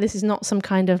understand that this is not some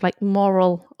kind of like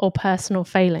moral or personal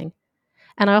failing.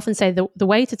 And I often say the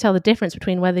way to tell the difference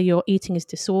between whether your eating is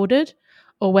disordered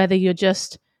or whether you're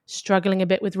just struggling a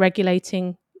bit with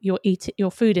regulating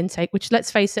your food intake, which, let's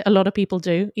face it, a lot of people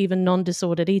do, even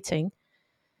non-disordered eating,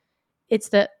 it's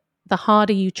that the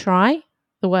harder you try,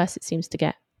 the worse it seems to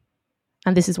get.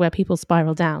 And this is where people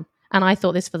spiral down. And I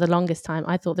thought this for the longest time.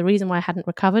 I thought the reason why I hadn't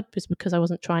recovered was because I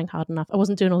wasn't trying hard enough. I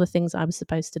wasn't doing all the things I was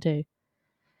supposed to do.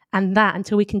 And that,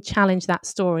 until we can challenge that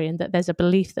story and that there's a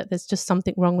belief that there's just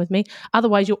something wrong with me,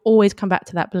 otherwise you'll always come back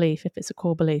to that belief if it's a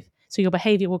core belief. So your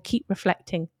behavior will keep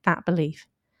reflecting that belief.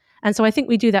 And so I think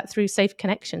we do that through safe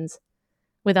connections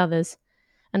with others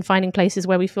and finding places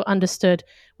where we feel understood,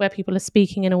 where people are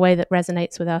speaking in a way that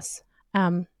resonates with us.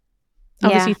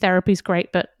 Obviously, therapy is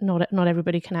great, but not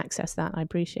everybody can access that. I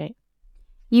appreciate.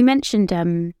 You mentioned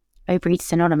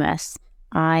Overeaters Anonymous.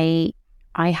 I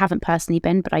haven't personally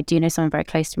been, but I do know someone very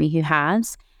close to me who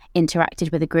has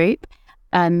interacted with a group.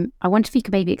 I wonder if you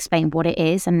could maybe explain what it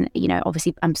is. And,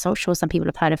 obviously, I'm so sure some people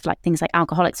have heard of like things like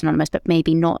Alcoholics Anonymous, but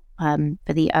maybe not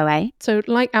for the OA. So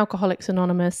like Alcoholics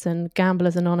Anonymous and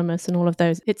Gamblers Anonymous and all of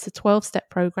those, it's a 12-step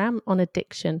program on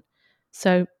addiction.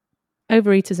 So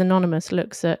Overeaters Anonymous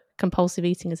looks at compulsive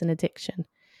eating as an addiction,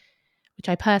 which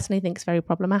I personally think is very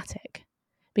problematic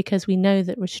because we know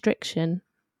that restriction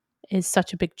is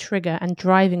such a big trigger and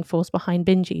driving force behind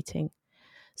binge eating.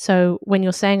 So when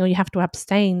you're saying, you have to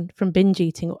abstain from binge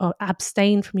eating or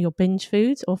abstain from your binge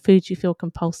foods or foods you feel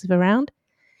compulsive around,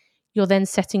 you're then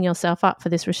setting yourself up for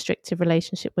this restrictive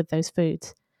relationship with those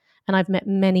foods. And I've met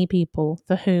many people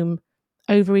for whom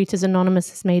Overeaters Anonymous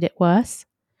has made it worse.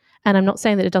 And I'm not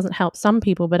saying that it doesn't help some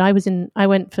people, but I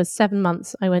went for 7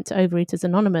 months, I went to Overeaters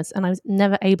Anonymous and I was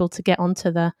never able to get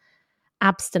onto the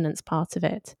abstinence part of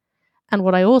it. And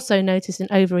what I also noticed in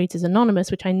Overeaters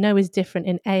Anonymous, which I know is different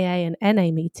in AA and NA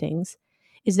meetings,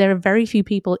 is there are very few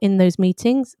people in those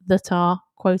meetings that are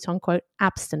quote unquote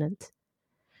abstinent.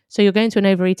 So you're going to an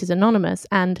Overeaters Anonymous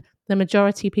and the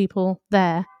majority of people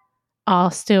there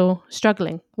are still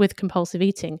struggling with compulsive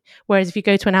eating. Whereas if you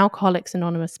go to an Alcoholics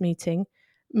Anonymous meeting,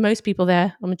 most people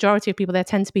there, a majority of people there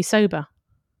tend to be sober,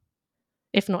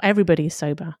 if not everybody is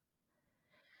sober.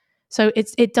 So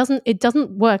it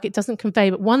doesn't work. It doesn't convey.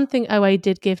 But one thing OA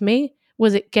did give me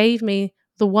was it gave me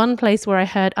the one place where I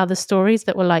heard other stories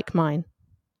that were like mine.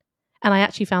 And I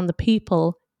actually found the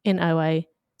people in OA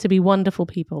to be wonderful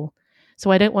people.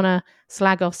 So I don't want to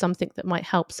slag off something that might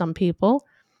help some people,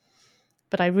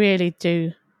 but I really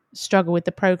do struggle with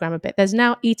the program a bit. There's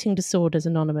now Eating Disorders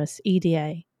Anonymous,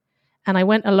 EDA. And I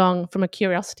went along from a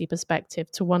curiosity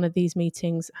perspective to one of these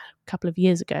meetings a couple of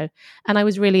years ago. And I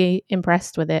was really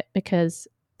impressed with it because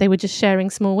they were just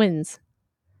sharing small wins.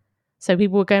 So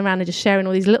people were going around and just sharing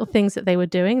all these little things that they were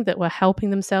doing that were helping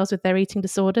themselves with their eating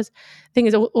disorders. The thing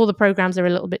is, all the programs are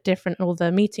a little bit different. All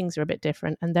the meetings are a bit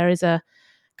different. And there is a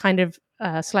kind of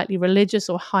slightly religious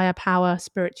or higher power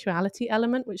spirituality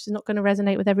element, which is not going to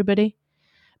resonate with everybody.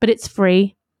 But it's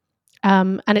free.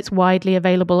 And it's widely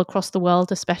available across the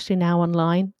world, especially now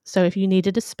online. So if you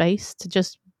needed a space to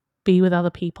just be with other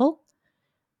people,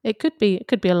 it could be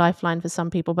a lifeline for some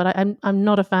people. But I'm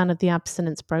not a fan of the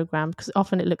abstinence program because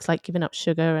often it looks like giving up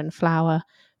sugar and flour,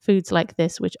 foods like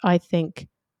this, which I think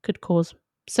could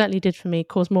certainly did for me,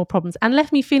 cause more problems and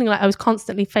left me feeling like I was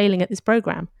constantly failing at this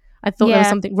program. I thought there was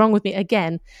something wrong with me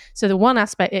again. So the one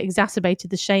aspect, it exacerbated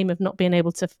the shame of not being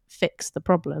able to fix the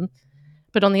problem.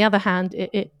 But on the other hand,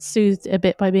 it soothed a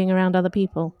bit by being around other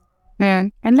people. Yeah.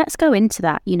 And let's go into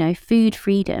that. Food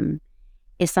freedom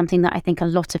is something that I think a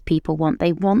lot of people want.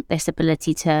 They want this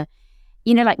ability to,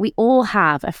 like we all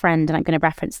have a friend, and I'm going to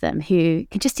reference them, who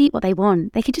can just eat what they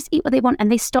want. They can just eat what they want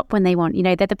and they stop when they want.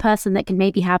 They're the person that can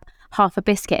maybe have half a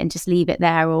biscuit and just leave it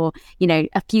there, or,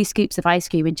 a few scoops of ice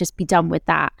cream and just be done with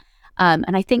that.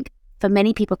 And I think for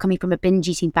many people coming from a binge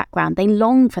eating background, they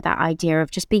long for that idea of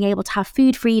just being able to have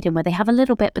food freedom where they have a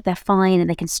little bit, but they're fine and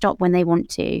they can stop when they want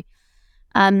to.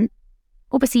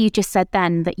 Obviously, you just said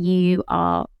then that you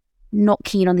are not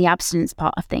keen on the abstinence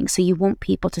part of things. So you want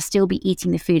people to still be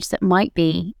eating the foods that might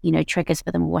be, triggers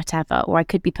for them or whatever, or I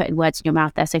could be putting words in your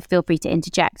mouth there, so feel free to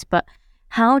interject. But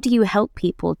how do you help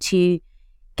people to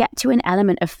get to an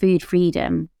element of food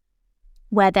freedom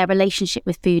where their relationship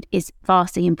with food is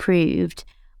vastly improved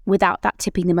without that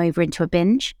tipping them over into a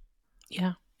binge?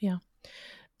 Yeah.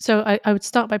 So I would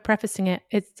start by prefacing it.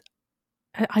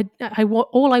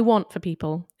 All I want for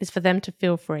people is for them to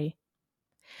feel free.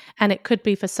 And it could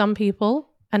be for some people,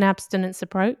 an abstinence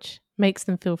approach makes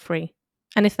them feel free.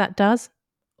 And if that does,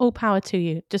 all power to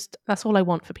you. Just that's all I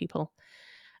want for people.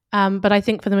 But I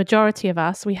think for the majority of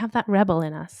us, we have that rebel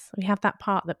in us. We have that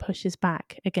part that pushes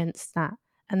back against that.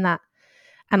 And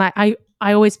I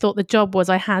always thought the job was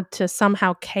I had to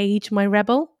somehow cage my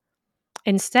rebel.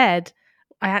 Instead,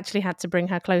 I actually had to bring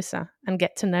her closer and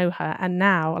get to know her. And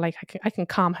now, I can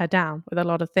calm her down with a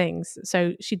lot of things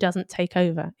so she doesn't take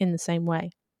over in the same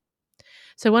way.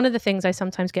 So one of the things I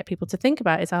sometimes get people to think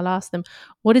about is I'll ask them,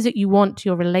 what is it you want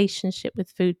your relationship with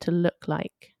food to look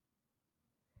like?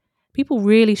 People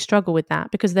really struggle with that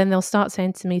because then they'll start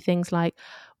saying to me things like,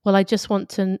 well, I just want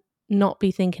to not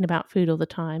be thinking about food all the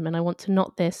time, and I want to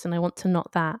not this and I want to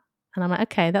not that. And I'm like,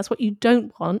 okay, that's what you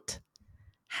don't want.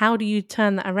 How do you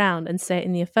turn that around and say it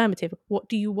in the affirmative? What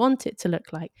do you want it to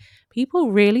look like?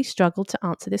 People really struggle to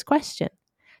answer this question.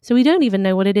 So we don't even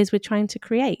know what it is we're trying to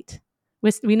create.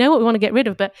 We know what we want to get rid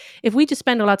of, but if we just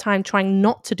spend all our time trying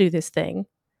not to do this thing,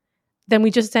 then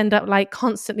we just end up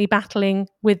constantly battling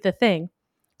with the thing.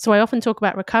 So I often talk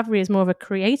about recovery as more of a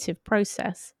creative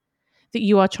process, that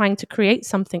you are trying to create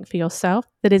something for yourself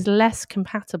that is less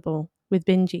compatible with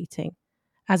binge eating,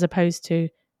 as opposed to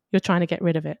you're trying to get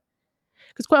rid of it.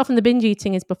 Because quite often the binge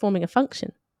eating is performing a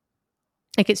function.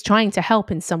 It's trying to help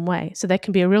in some way. So there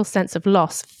can be a real sense of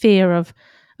loss, fear of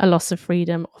a loss of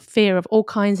freedom, fear of all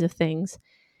kinds of things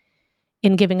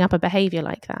in giving up a behavior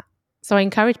like that. So I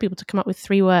encourage people to come up with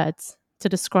 3 words to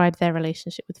describe their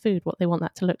relationship with food, what they want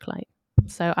that to look like.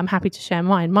 So I'm happy to share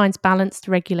mine. Mine's balanced,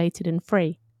 regulated, and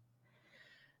free.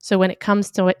 So when it comes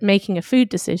to making a food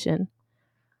decision,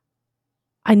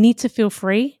 I need to feel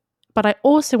free, but I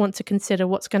also want to consider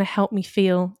what's going to help me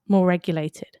feel more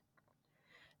regulated.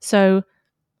 So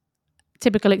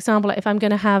typical example, if I'm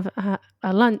going to have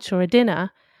a lunch or a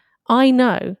dinner, I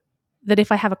know that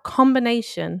if I have a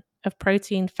combination of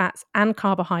protein, fats, and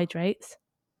carbohydrates,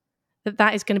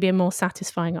 that is going to be a more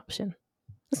satisfying option.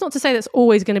 That's not to say that's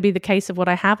always going to be the case of what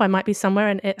I have. I might be somewhere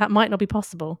and that might not be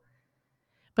possible.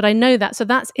 But I know that. So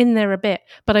that's in there a bit.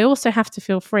 But I also have to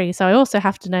feel free. So I also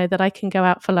have to know that I can go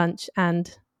out for lunch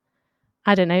and,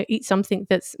 I don't know, eat something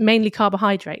that's mainly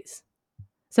carbohydrates.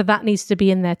 So that needs to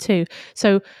be in there too.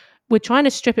 So we're trying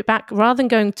to strip it back rather than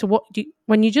going to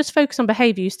when you just focus on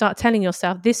behavior, you start telling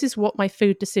yourself, this is what my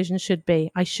food decision should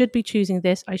be. I should be choosing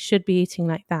this. I should be eating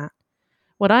like that.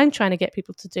 What I'm trying to get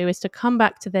people to do is to come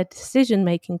back to their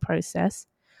decision-making process.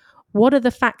 What are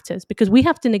the factors? Because we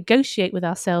have to negotiate with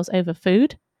ourselves over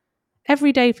food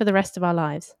every day for the rest of our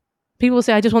lives. People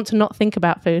say, I just want to not think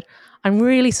about food. I'm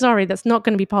really sorry. That's not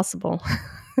going to be possible.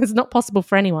 It's not possible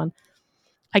for anyone.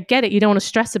 I get it. You don't want to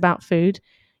stress about food.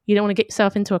 You don't want to get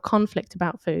yourself into a conflict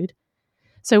about food.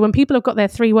 So when people have got their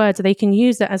 3 words, they can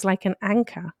use that as like an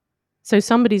anchor So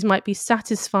somebody's might be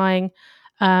satisfying,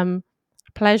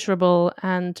 pleasurable,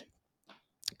 and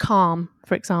calm,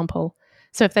 for example.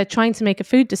 So if they're trying to make a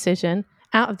food decision,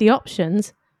 out of the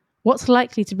options, what's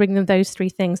likely to bring them those three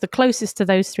things, the closest to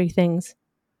those three things,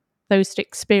 those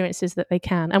experiences that they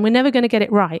can? And we're never going to get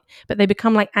it right, but they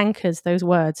become like anchors, those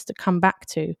words to come back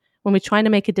to when we're trying to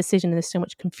make a decision and there's so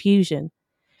much confusion.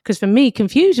 Because for me,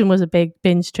 confusion was a big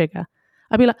binge trigger.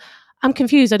 I'd be like, I'm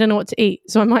confused, I don't know what to eat,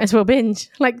 so I might as well binge.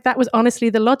 Like, that was honestly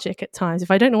the logic at times.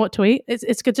 If I don't know what to eat, it's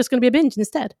just going to be a binge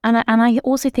instead. And I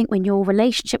also think when your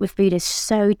relationship with food is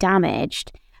so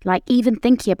damaged, like even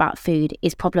thinking about food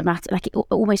is problematic. Like it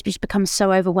almost just becomes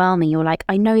so overwhelming. You're like,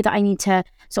 I know that I need to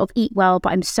sort of eat well,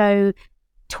 but I'm so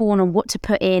torn on what to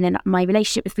put in, and my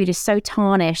relationship with food is so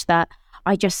tarnished that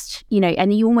I just,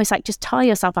 and you almost like just tie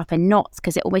yourself up in knots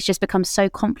because it almost just becomes so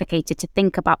complicated to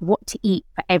think about what to eat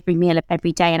for every meal of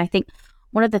every day. And I think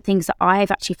one of the things that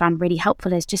I've actually found really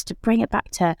helpful is just to bring it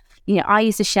back to, I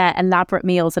used to share elaborate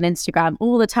meals on Instagram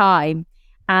all the time.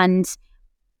 And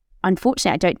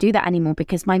unfortunately, I don't do that anymore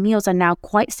because my meals are now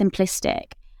quite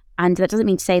simplistic. And that doesn't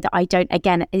mean to say that I don't,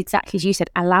 again, exactly as you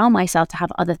said, allow myself to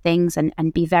have other things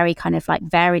and be very kind of like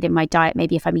varied in my diet,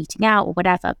 maybe if I'm eating out or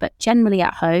whatever. But generally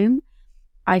at home,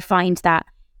 I find that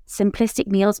simplistic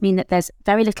meals mean that there's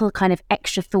very little kind of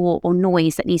extra thought or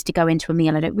noise that needs to go into a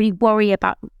meal. I don't really worry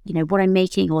about, what I'm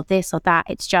making or this or that.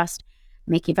 It's just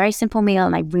making a very simple meal,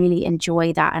 and I really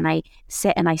enjoy that. And I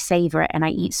sit and I savor it and I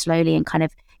eat slowly and kind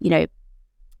of,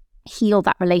 heal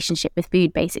that relationship with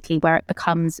food, basically, where it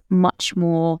becomes much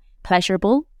more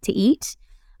pleasurable to eat.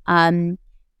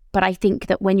 But I think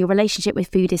that when your relationship with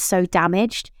food is so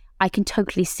damaged, I can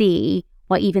totally see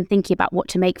why even thinking about what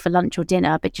to make for lunch or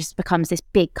dinner, but just becomes this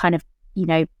big kind of,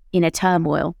 inner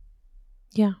turmoil.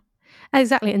 Yeah,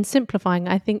 exactly. And simplifying,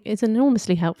 I think, is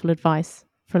enormously helpful advice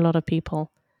for a lot of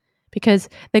people because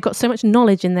they've got so much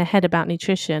knowledge in their head about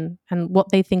nutrition and what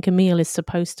they think a meal is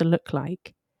supposed to look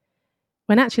like.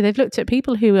 When actually they've looked at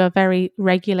people who are very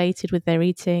regulated with their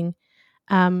eating,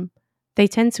 they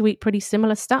tend to eat pretty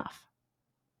similar stuff,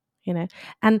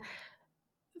 And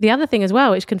the other thing as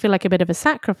well, which can feel like a bit of a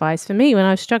sacrifice for me when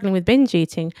I was struggling with binge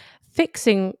eating,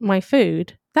 fixing my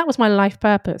food, that was my life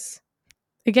purpose.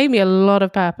 It gave me a lot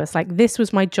of purpose. Like, this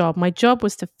was my job. My job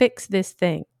was to fix this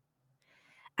thing.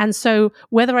 And so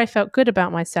whether I felt good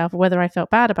about myself or whether I felt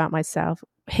bad about myself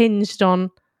hinged on,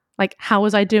 like, how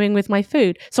was I doing with my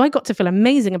food? So I got to feel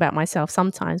amazing about myself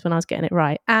sometimes when I was getting it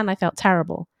right, and I felt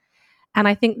terrible. And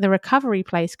I think the recovery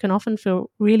place can often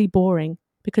feel really boring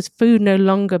because food no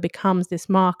longer becomes this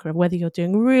marker of whether you're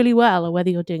doing really well or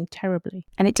whether you're doing terribly.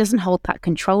 And it doesn't hold that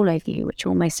control over you, which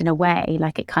almost in a way,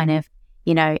 like it kind of,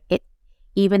 it,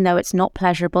 even though it's not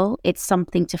pleasurable, it's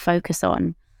something to focus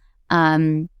on,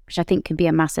 which I think can be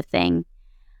a massive thing.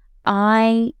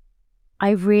 I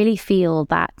really feel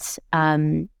that,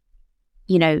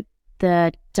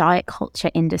 the diet culture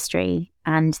industry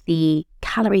and the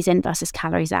calories in versus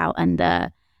calories out and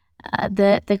the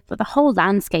whole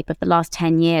landscape of the last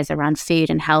 10 years around food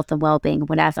and health and well-being and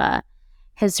whatever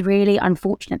has really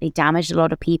unfortunately damaged a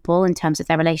lot of people in terms of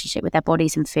their relationship with their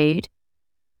bodies and food.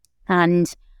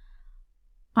 And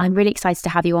I'm really excited to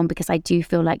have you on because I do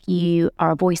feel like you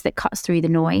are a voice that cuts through the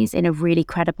noise in a really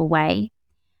credible way.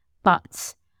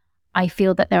 But I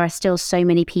feel that there are still so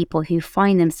many people who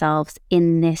find themselves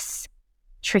in this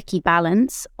tricky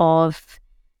balance of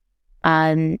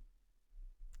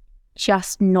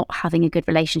just not having a good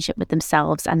relationship with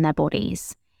themselves and their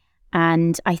bodies.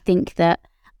 And I think that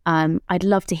I'd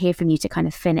love to hear from you to kind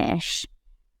of finish.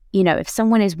 If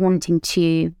someone is wanting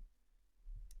to,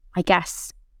 I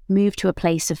guess, move to a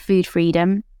place of food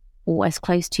freedom or as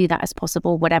close to that as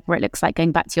possible, whatever it looks like,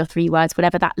 going back to your 3 words,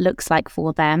 whatever that looks like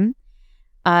for them,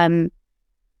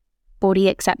 body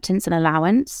acceptance and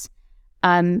allowance,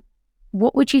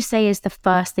 what would you say is the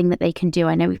first thing that they can do?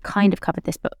 I know we've kind of covered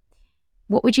this, but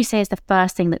what would you say is the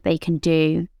first thing that they can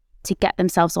do to get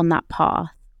themselves on that path?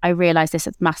 I realize this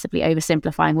is massively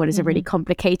oversimplifying what is a really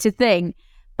complicated thing,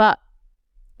 but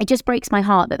it just breaks my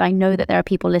heart that I know that there are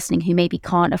people listening who maybe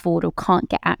can't afford or can't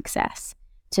get access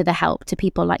to the help, to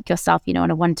people like yourself,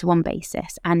 on a one-to-one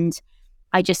basis. And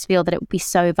I just feel that it would be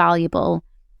so valuable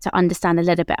to understand a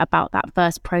little bit about that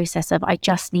first process of I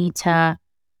just need to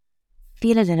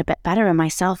feel a little bit better in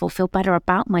myself or feel better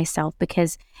about myself,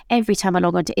 because every time I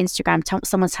log onto Instagram,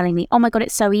 someone's telling me, oh my God,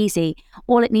 it's so easy.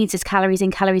 All it needs is calories in,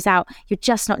 calories out. You're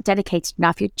just not dedicated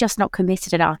enough. You're just not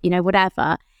committed enough,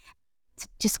 whatever. To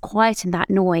just quieten that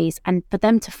noise and for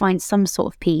them to find some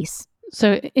sort of peace.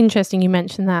 So interesting you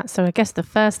mentioned that. So I guess the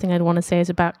first thing I'd want to say is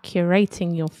about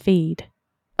curating your feed.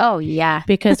 Oh, yeah.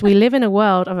 Because we live in a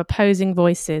world of opposing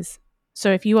voices.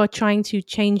 So if you are trying to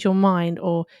change your mind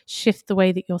or shift the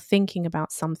way that you're thinking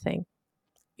about something,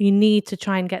 you need to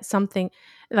try and get something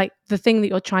like the thing that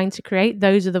you're trying to create.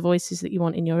 Those are the voices that you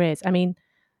want in your ears. I mean,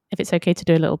 if it's okay to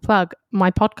do a little plug,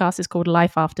 my podcast is called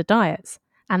Life After Diets.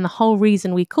 And the whole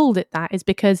reason we called it that is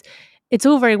because it's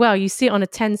all very well. You see it on a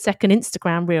 10-second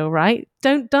Instagram reel, right?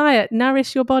 Don't diet,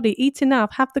 nourish your body, eat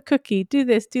enough, have the cookie, do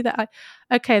this, do that.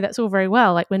 Okay, that's all very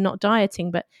well. Like, we're not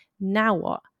dieting, but now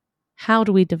what? How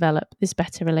do we develop this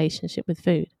better relationship with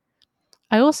food?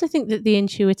 I also think that the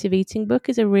intuitive eating book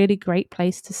is a really great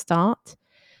place to start.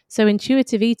 So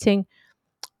intuitive eating,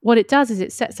 what it does is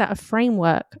it sets out a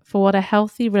framework for what a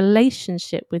healthy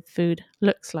relationship with food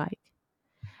looks like.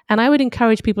 And I would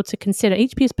encourage people to consider,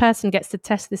 each person gets to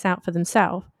test this out for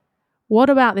themselves. What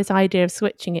about this idea of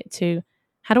switching it to,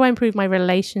 how do I improve my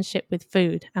relationship with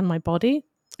food and my body,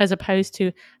 as opposed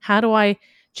to how do I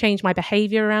change my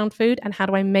behavior around food and how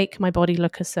do I make my body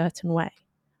look a certain way?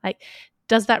 Like,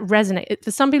 does that resonate?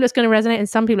 For some people it's going to resonate, and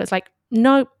some people it's like,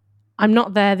 no, I'm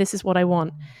not there. This is what I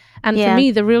want. And for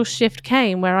me, the real shift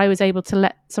came where I was able to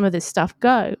let some of this stuff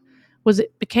go, was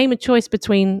it became a choice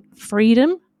between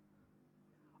freedom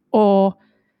or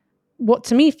what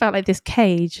to me felt like this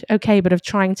cage, okay, but of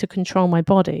trying to control my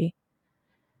body.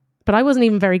 But I wasn't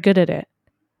even very good at it.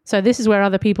 So this is where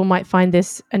other people might find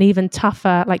this an even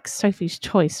tougher, like Sophie's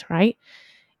choice, right?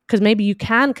 Because maybe you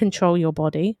can control your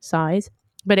body size,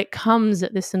 but it comes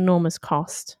at this enormous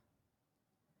cost.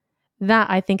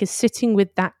 That, I think, is sitting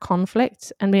with that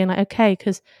conflict and being like, okay,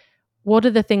 because what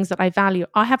are the things that I value?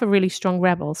 I have a really strong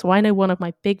rebel. So I know one of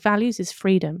my big values is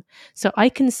freedom. So I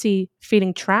can see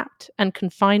feeling trapped and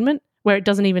confinement where it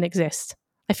doesn't even exist.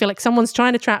 I feel like someone's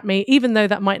trying to trap me, even though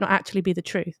that might not actually be the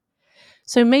truth.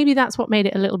 So maybe that's what made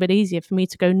it a little bit easier for me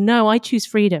to go, no, I choose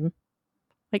freedom.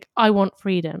 Like, I want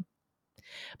freedom.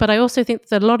 But I also think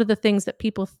that a lot of the things that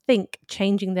people think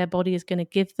changing their body is going to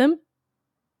give them,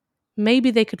 maybe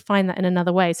they could find that in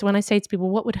another way. So when I say to people,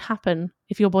 what would happen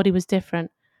if your body was different?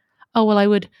 Oh, well, I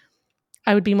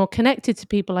would be more connected to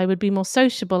people. I would be more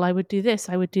sociable. I would do this.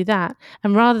 I would do that.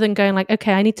 And rather than going like,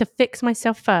 okay, I need to fix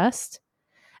myself first,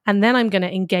 and then I'm going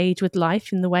to engage with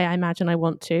life in the way I imagine I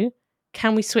want to,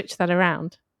 can we switch that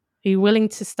around? Are you willing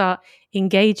to start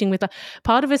engaging with that?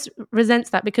 Part of us resents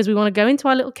that because we want to go into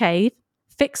our little cave,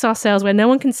 fix ourselves where no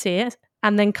one can see it,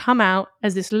 and then come out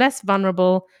as this less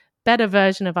vulnerable, better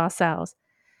version of ourselves.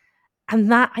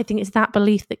 And that, I think, is that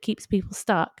belief that keeps people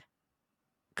stuck.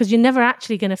 Because you're never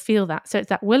actually going to feel that. So it's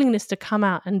that willingness to come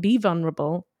out and be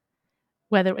vulnerable,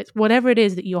 whether it's whatever it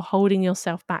is that you're holding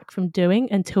yourself back from doing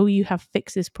until you have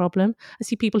fixed this problem. I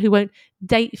see people who won't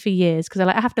date for years because they're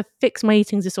like, I have to fix my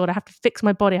eating disorder. I have to fix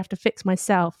my body. I have to fix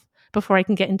myself before I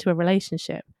can get into a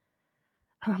relationship.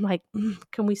 And I'm like,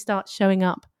 can we start showing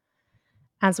up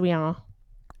as we are?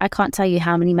 I can't tell you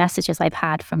how many messages I've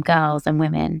had from girls and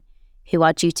women who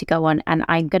are due to go on, and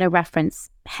I'm going to reference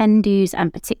hen do's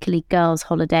and particularly girls'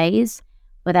 holidays,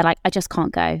 where they're like, I just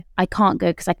can't go. I can't go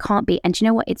because I can't be. And do you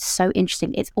know what? It's so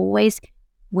interesting. It's always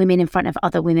women in front of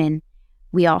other women.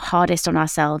 We are hardest on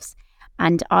ourselves.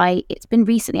 And it's been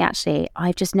recently, actually,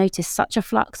 I've just noticed such a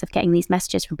flux of getting these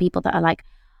messages from people that are like,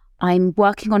 I'm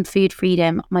working on food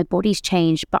freedom. My body's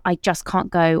changed, but I just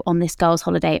can't go on this girl's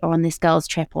holiday or on this girl's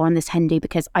trip or on this hen do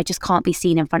because I just can't be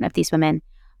seen in front of these women.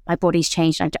 My body's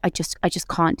changed. I just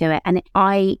can't do it. And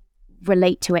I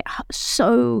relate to it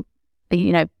so,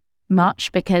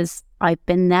 much because I've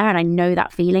been there and I know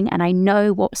that feeling and I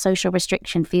know what social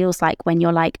restriction feels like when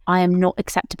you're like, I am not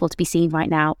acceptable to be seen right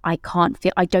now. I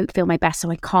don't feel my best, so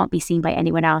I can't be seen by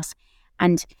anyone else.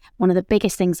 And one of the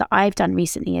biggest things that I've done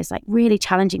recently is like really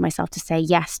challenging myself to say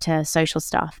yes to social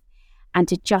stuff and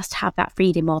to just have that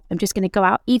freedom of, I'm just going to go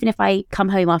out, even if I come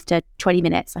home after 20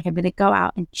 minutes, like I'm going to go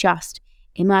out and just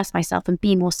immerse myself and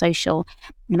be more social.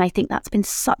 And I think that's been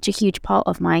such a huge part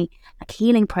of my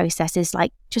healing process, is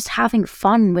like just having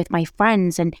fun with my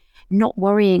friends and not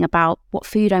worrying about what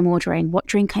food I'm ordering, what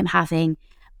drink I'm having,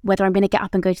 whether I'm going to get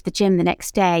up and go to the gym the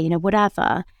next day,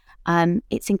 whatever.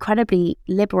 It's incredibly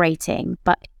liberating,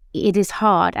 but it is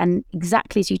hard. And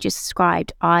exactly as you just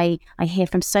described, I hear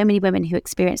from so many women who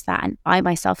experience that, and I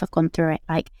myself have gone through it.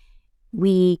 Like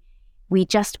we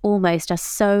just almost are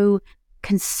so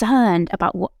concerned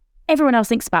about what everyone else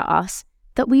thinks about us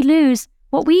that we lose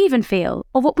what we even feel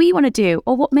or what we want to do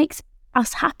or what makes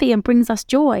us happy and brings us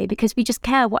joy because we just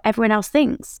care what everyone else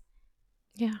thinks.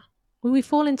 Yeah. Well, we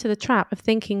fall into the trap of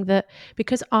thinking that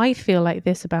because I feel like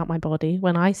this about my body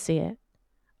when I see it,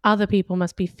 other people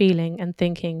must be feeling and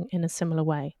thinking in a similar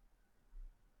way.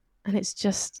 And it's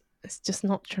just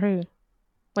not true.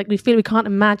 Like we can't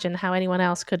imagine how anyone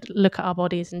else could look at our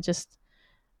bodies and just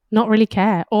not really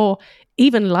care or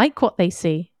even like what they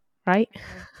see, right?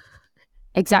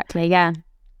 Exactly, yeah.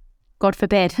 God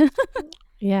forbid.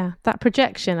 Yeah, that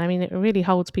projection, I mean, it really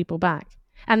holds people back.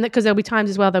 And because there'll be times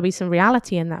as well, there'll be some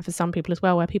reality in that for some people as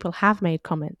well, where people have made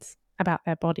comments about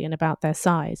their body and about their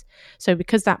size. So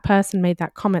because that person made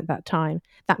that comment that time,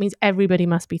 that means everybody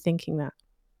must be thinking that.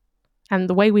 And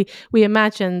the way we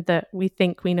imagine that we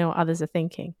think we know what others are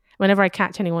thinking. Whenever I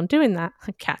catch anyone doing that,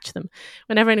 I catch them.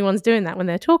 Whenever anyone's doing that, when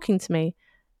they're talking to me,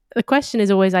 the question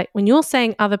is always like, when you're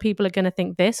saying other people are going to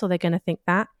think this or they're going to think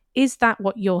that, is that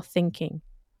what you're thinking?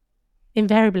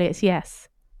 Invariably, it's yes.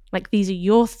 Like, these are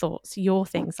your thoughts, your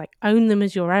things, like own them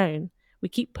as your own. We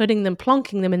keep putting them,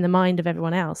 plonking them in the mind of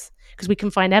everyone else because we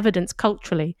can find evidence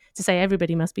culturally to say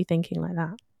everybody must be thinking like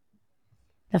that.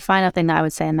 The final thing that I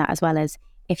would say in that as well is,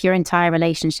 if your entire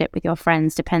relationship with your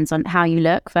friends depends on how you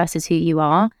look versus who you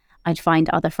are, I'd find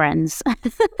other friends.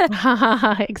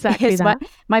 Exactly it's that.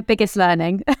 My biggest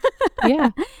learning.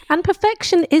 Yeah. And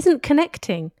perfection isn't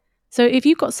connecting. So if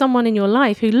you've got someone in your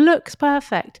life who looks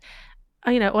perfect,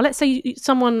 or let's say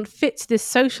someone fits this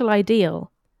social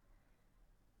ideal,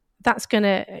 that's going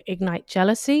to ignite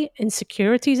jealousy,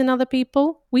 insecurities in other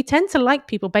people. We tend to like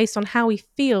people based on how we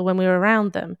feel when we're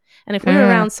around them. And if we're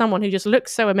around someone who just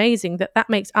looks so amazing that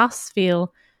makes us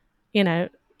feel,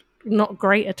 not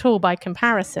great at all by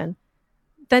comparison,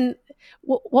 then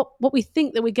what we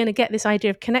think that we're going to get, this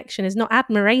idea of connection, is not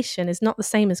admiration, is not the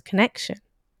same as connection.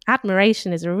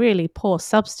 Admiration is a really poor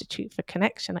substitute for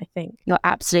connection, I think. You're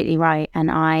absolutely right.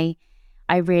 And I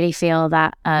really feel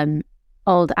that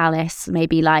old Alice,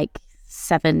 maybe like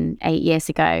 7-8 years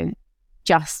ago,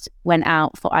 just went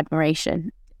out for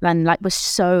admiration and like was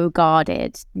so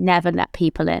guarded, never let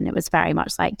people in. It was very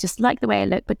much like, just like the way I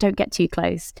look, but don't get too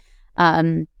close.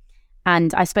 And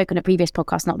I spoke on a previous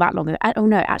podcast not that long ago. Oh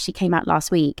no, it actually came out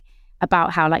last week,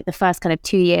 about how like the first kind of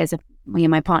 2 years of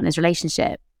my partner's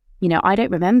relationship, I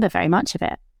don't remember very much of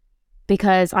it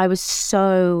because I was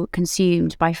so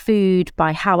consumed by food,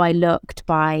 by how I looked,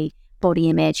 by body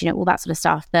image, all that sort of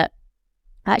stuff, that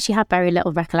I actually have very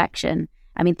little recollection.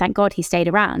 I mean, thank God he stayed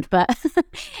around, but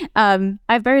I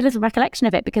have very little recollection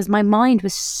of it because my mind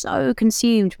was so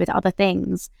consumed with other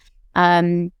things.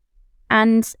 And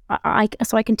I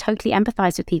can totally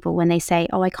empathize with people when they say,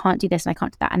 oh, I can't do this and I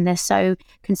can't do that. And they're so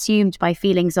consumed by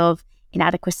feelings of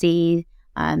inadequacy,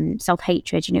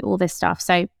 self-hatred, all this stuff.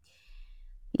 So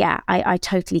yeah, I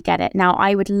totally get it. Now,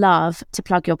 I would love to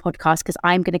plug your podcast because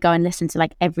I'm going to go and listen to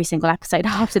like every single episode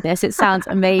after this. It sounds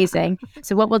amazing.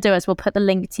 So what we'll do is we'll put the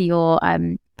link to your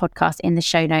podcast in the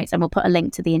show notes, and we'll put a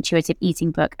link to the intuitive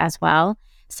eating book as well.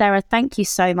 Sarah, thank you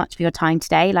so much for your time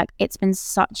today. Like, it's been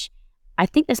I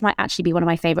think this might actually be one of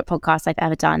my favorite podcasts I've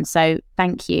ever done. So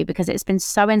thank you, because it's been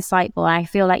so insightful. I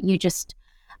feel like you just,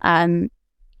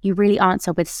 you really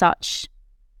answer with such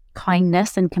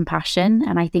kindness and compassion.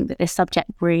 And I think that this subject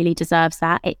really deserves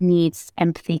that. It needs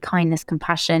empathy, kindness,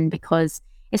 compassion, because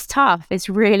it's tough. It's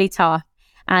really tough.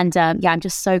 And I'm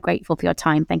just so grateful for your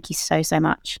time. Thank you so, so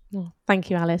much. Oh, thank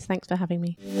you, Alice. Thanks for having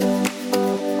me.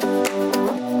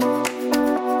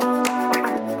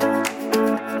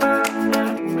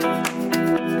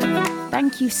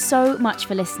 Thank you so much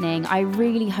for listening. I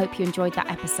really hope you enjoyed that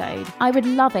episode. I would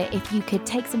love it if you could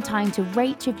take some time to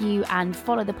rate, review, and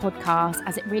follow the podcast,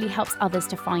 as it really helps others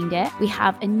to find it. We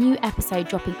have a new episode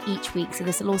dropping each week, so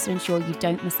this will also ensure you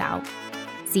don't miss out.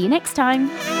 See you next time.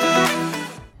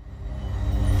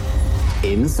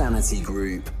 Insanity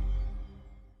Group.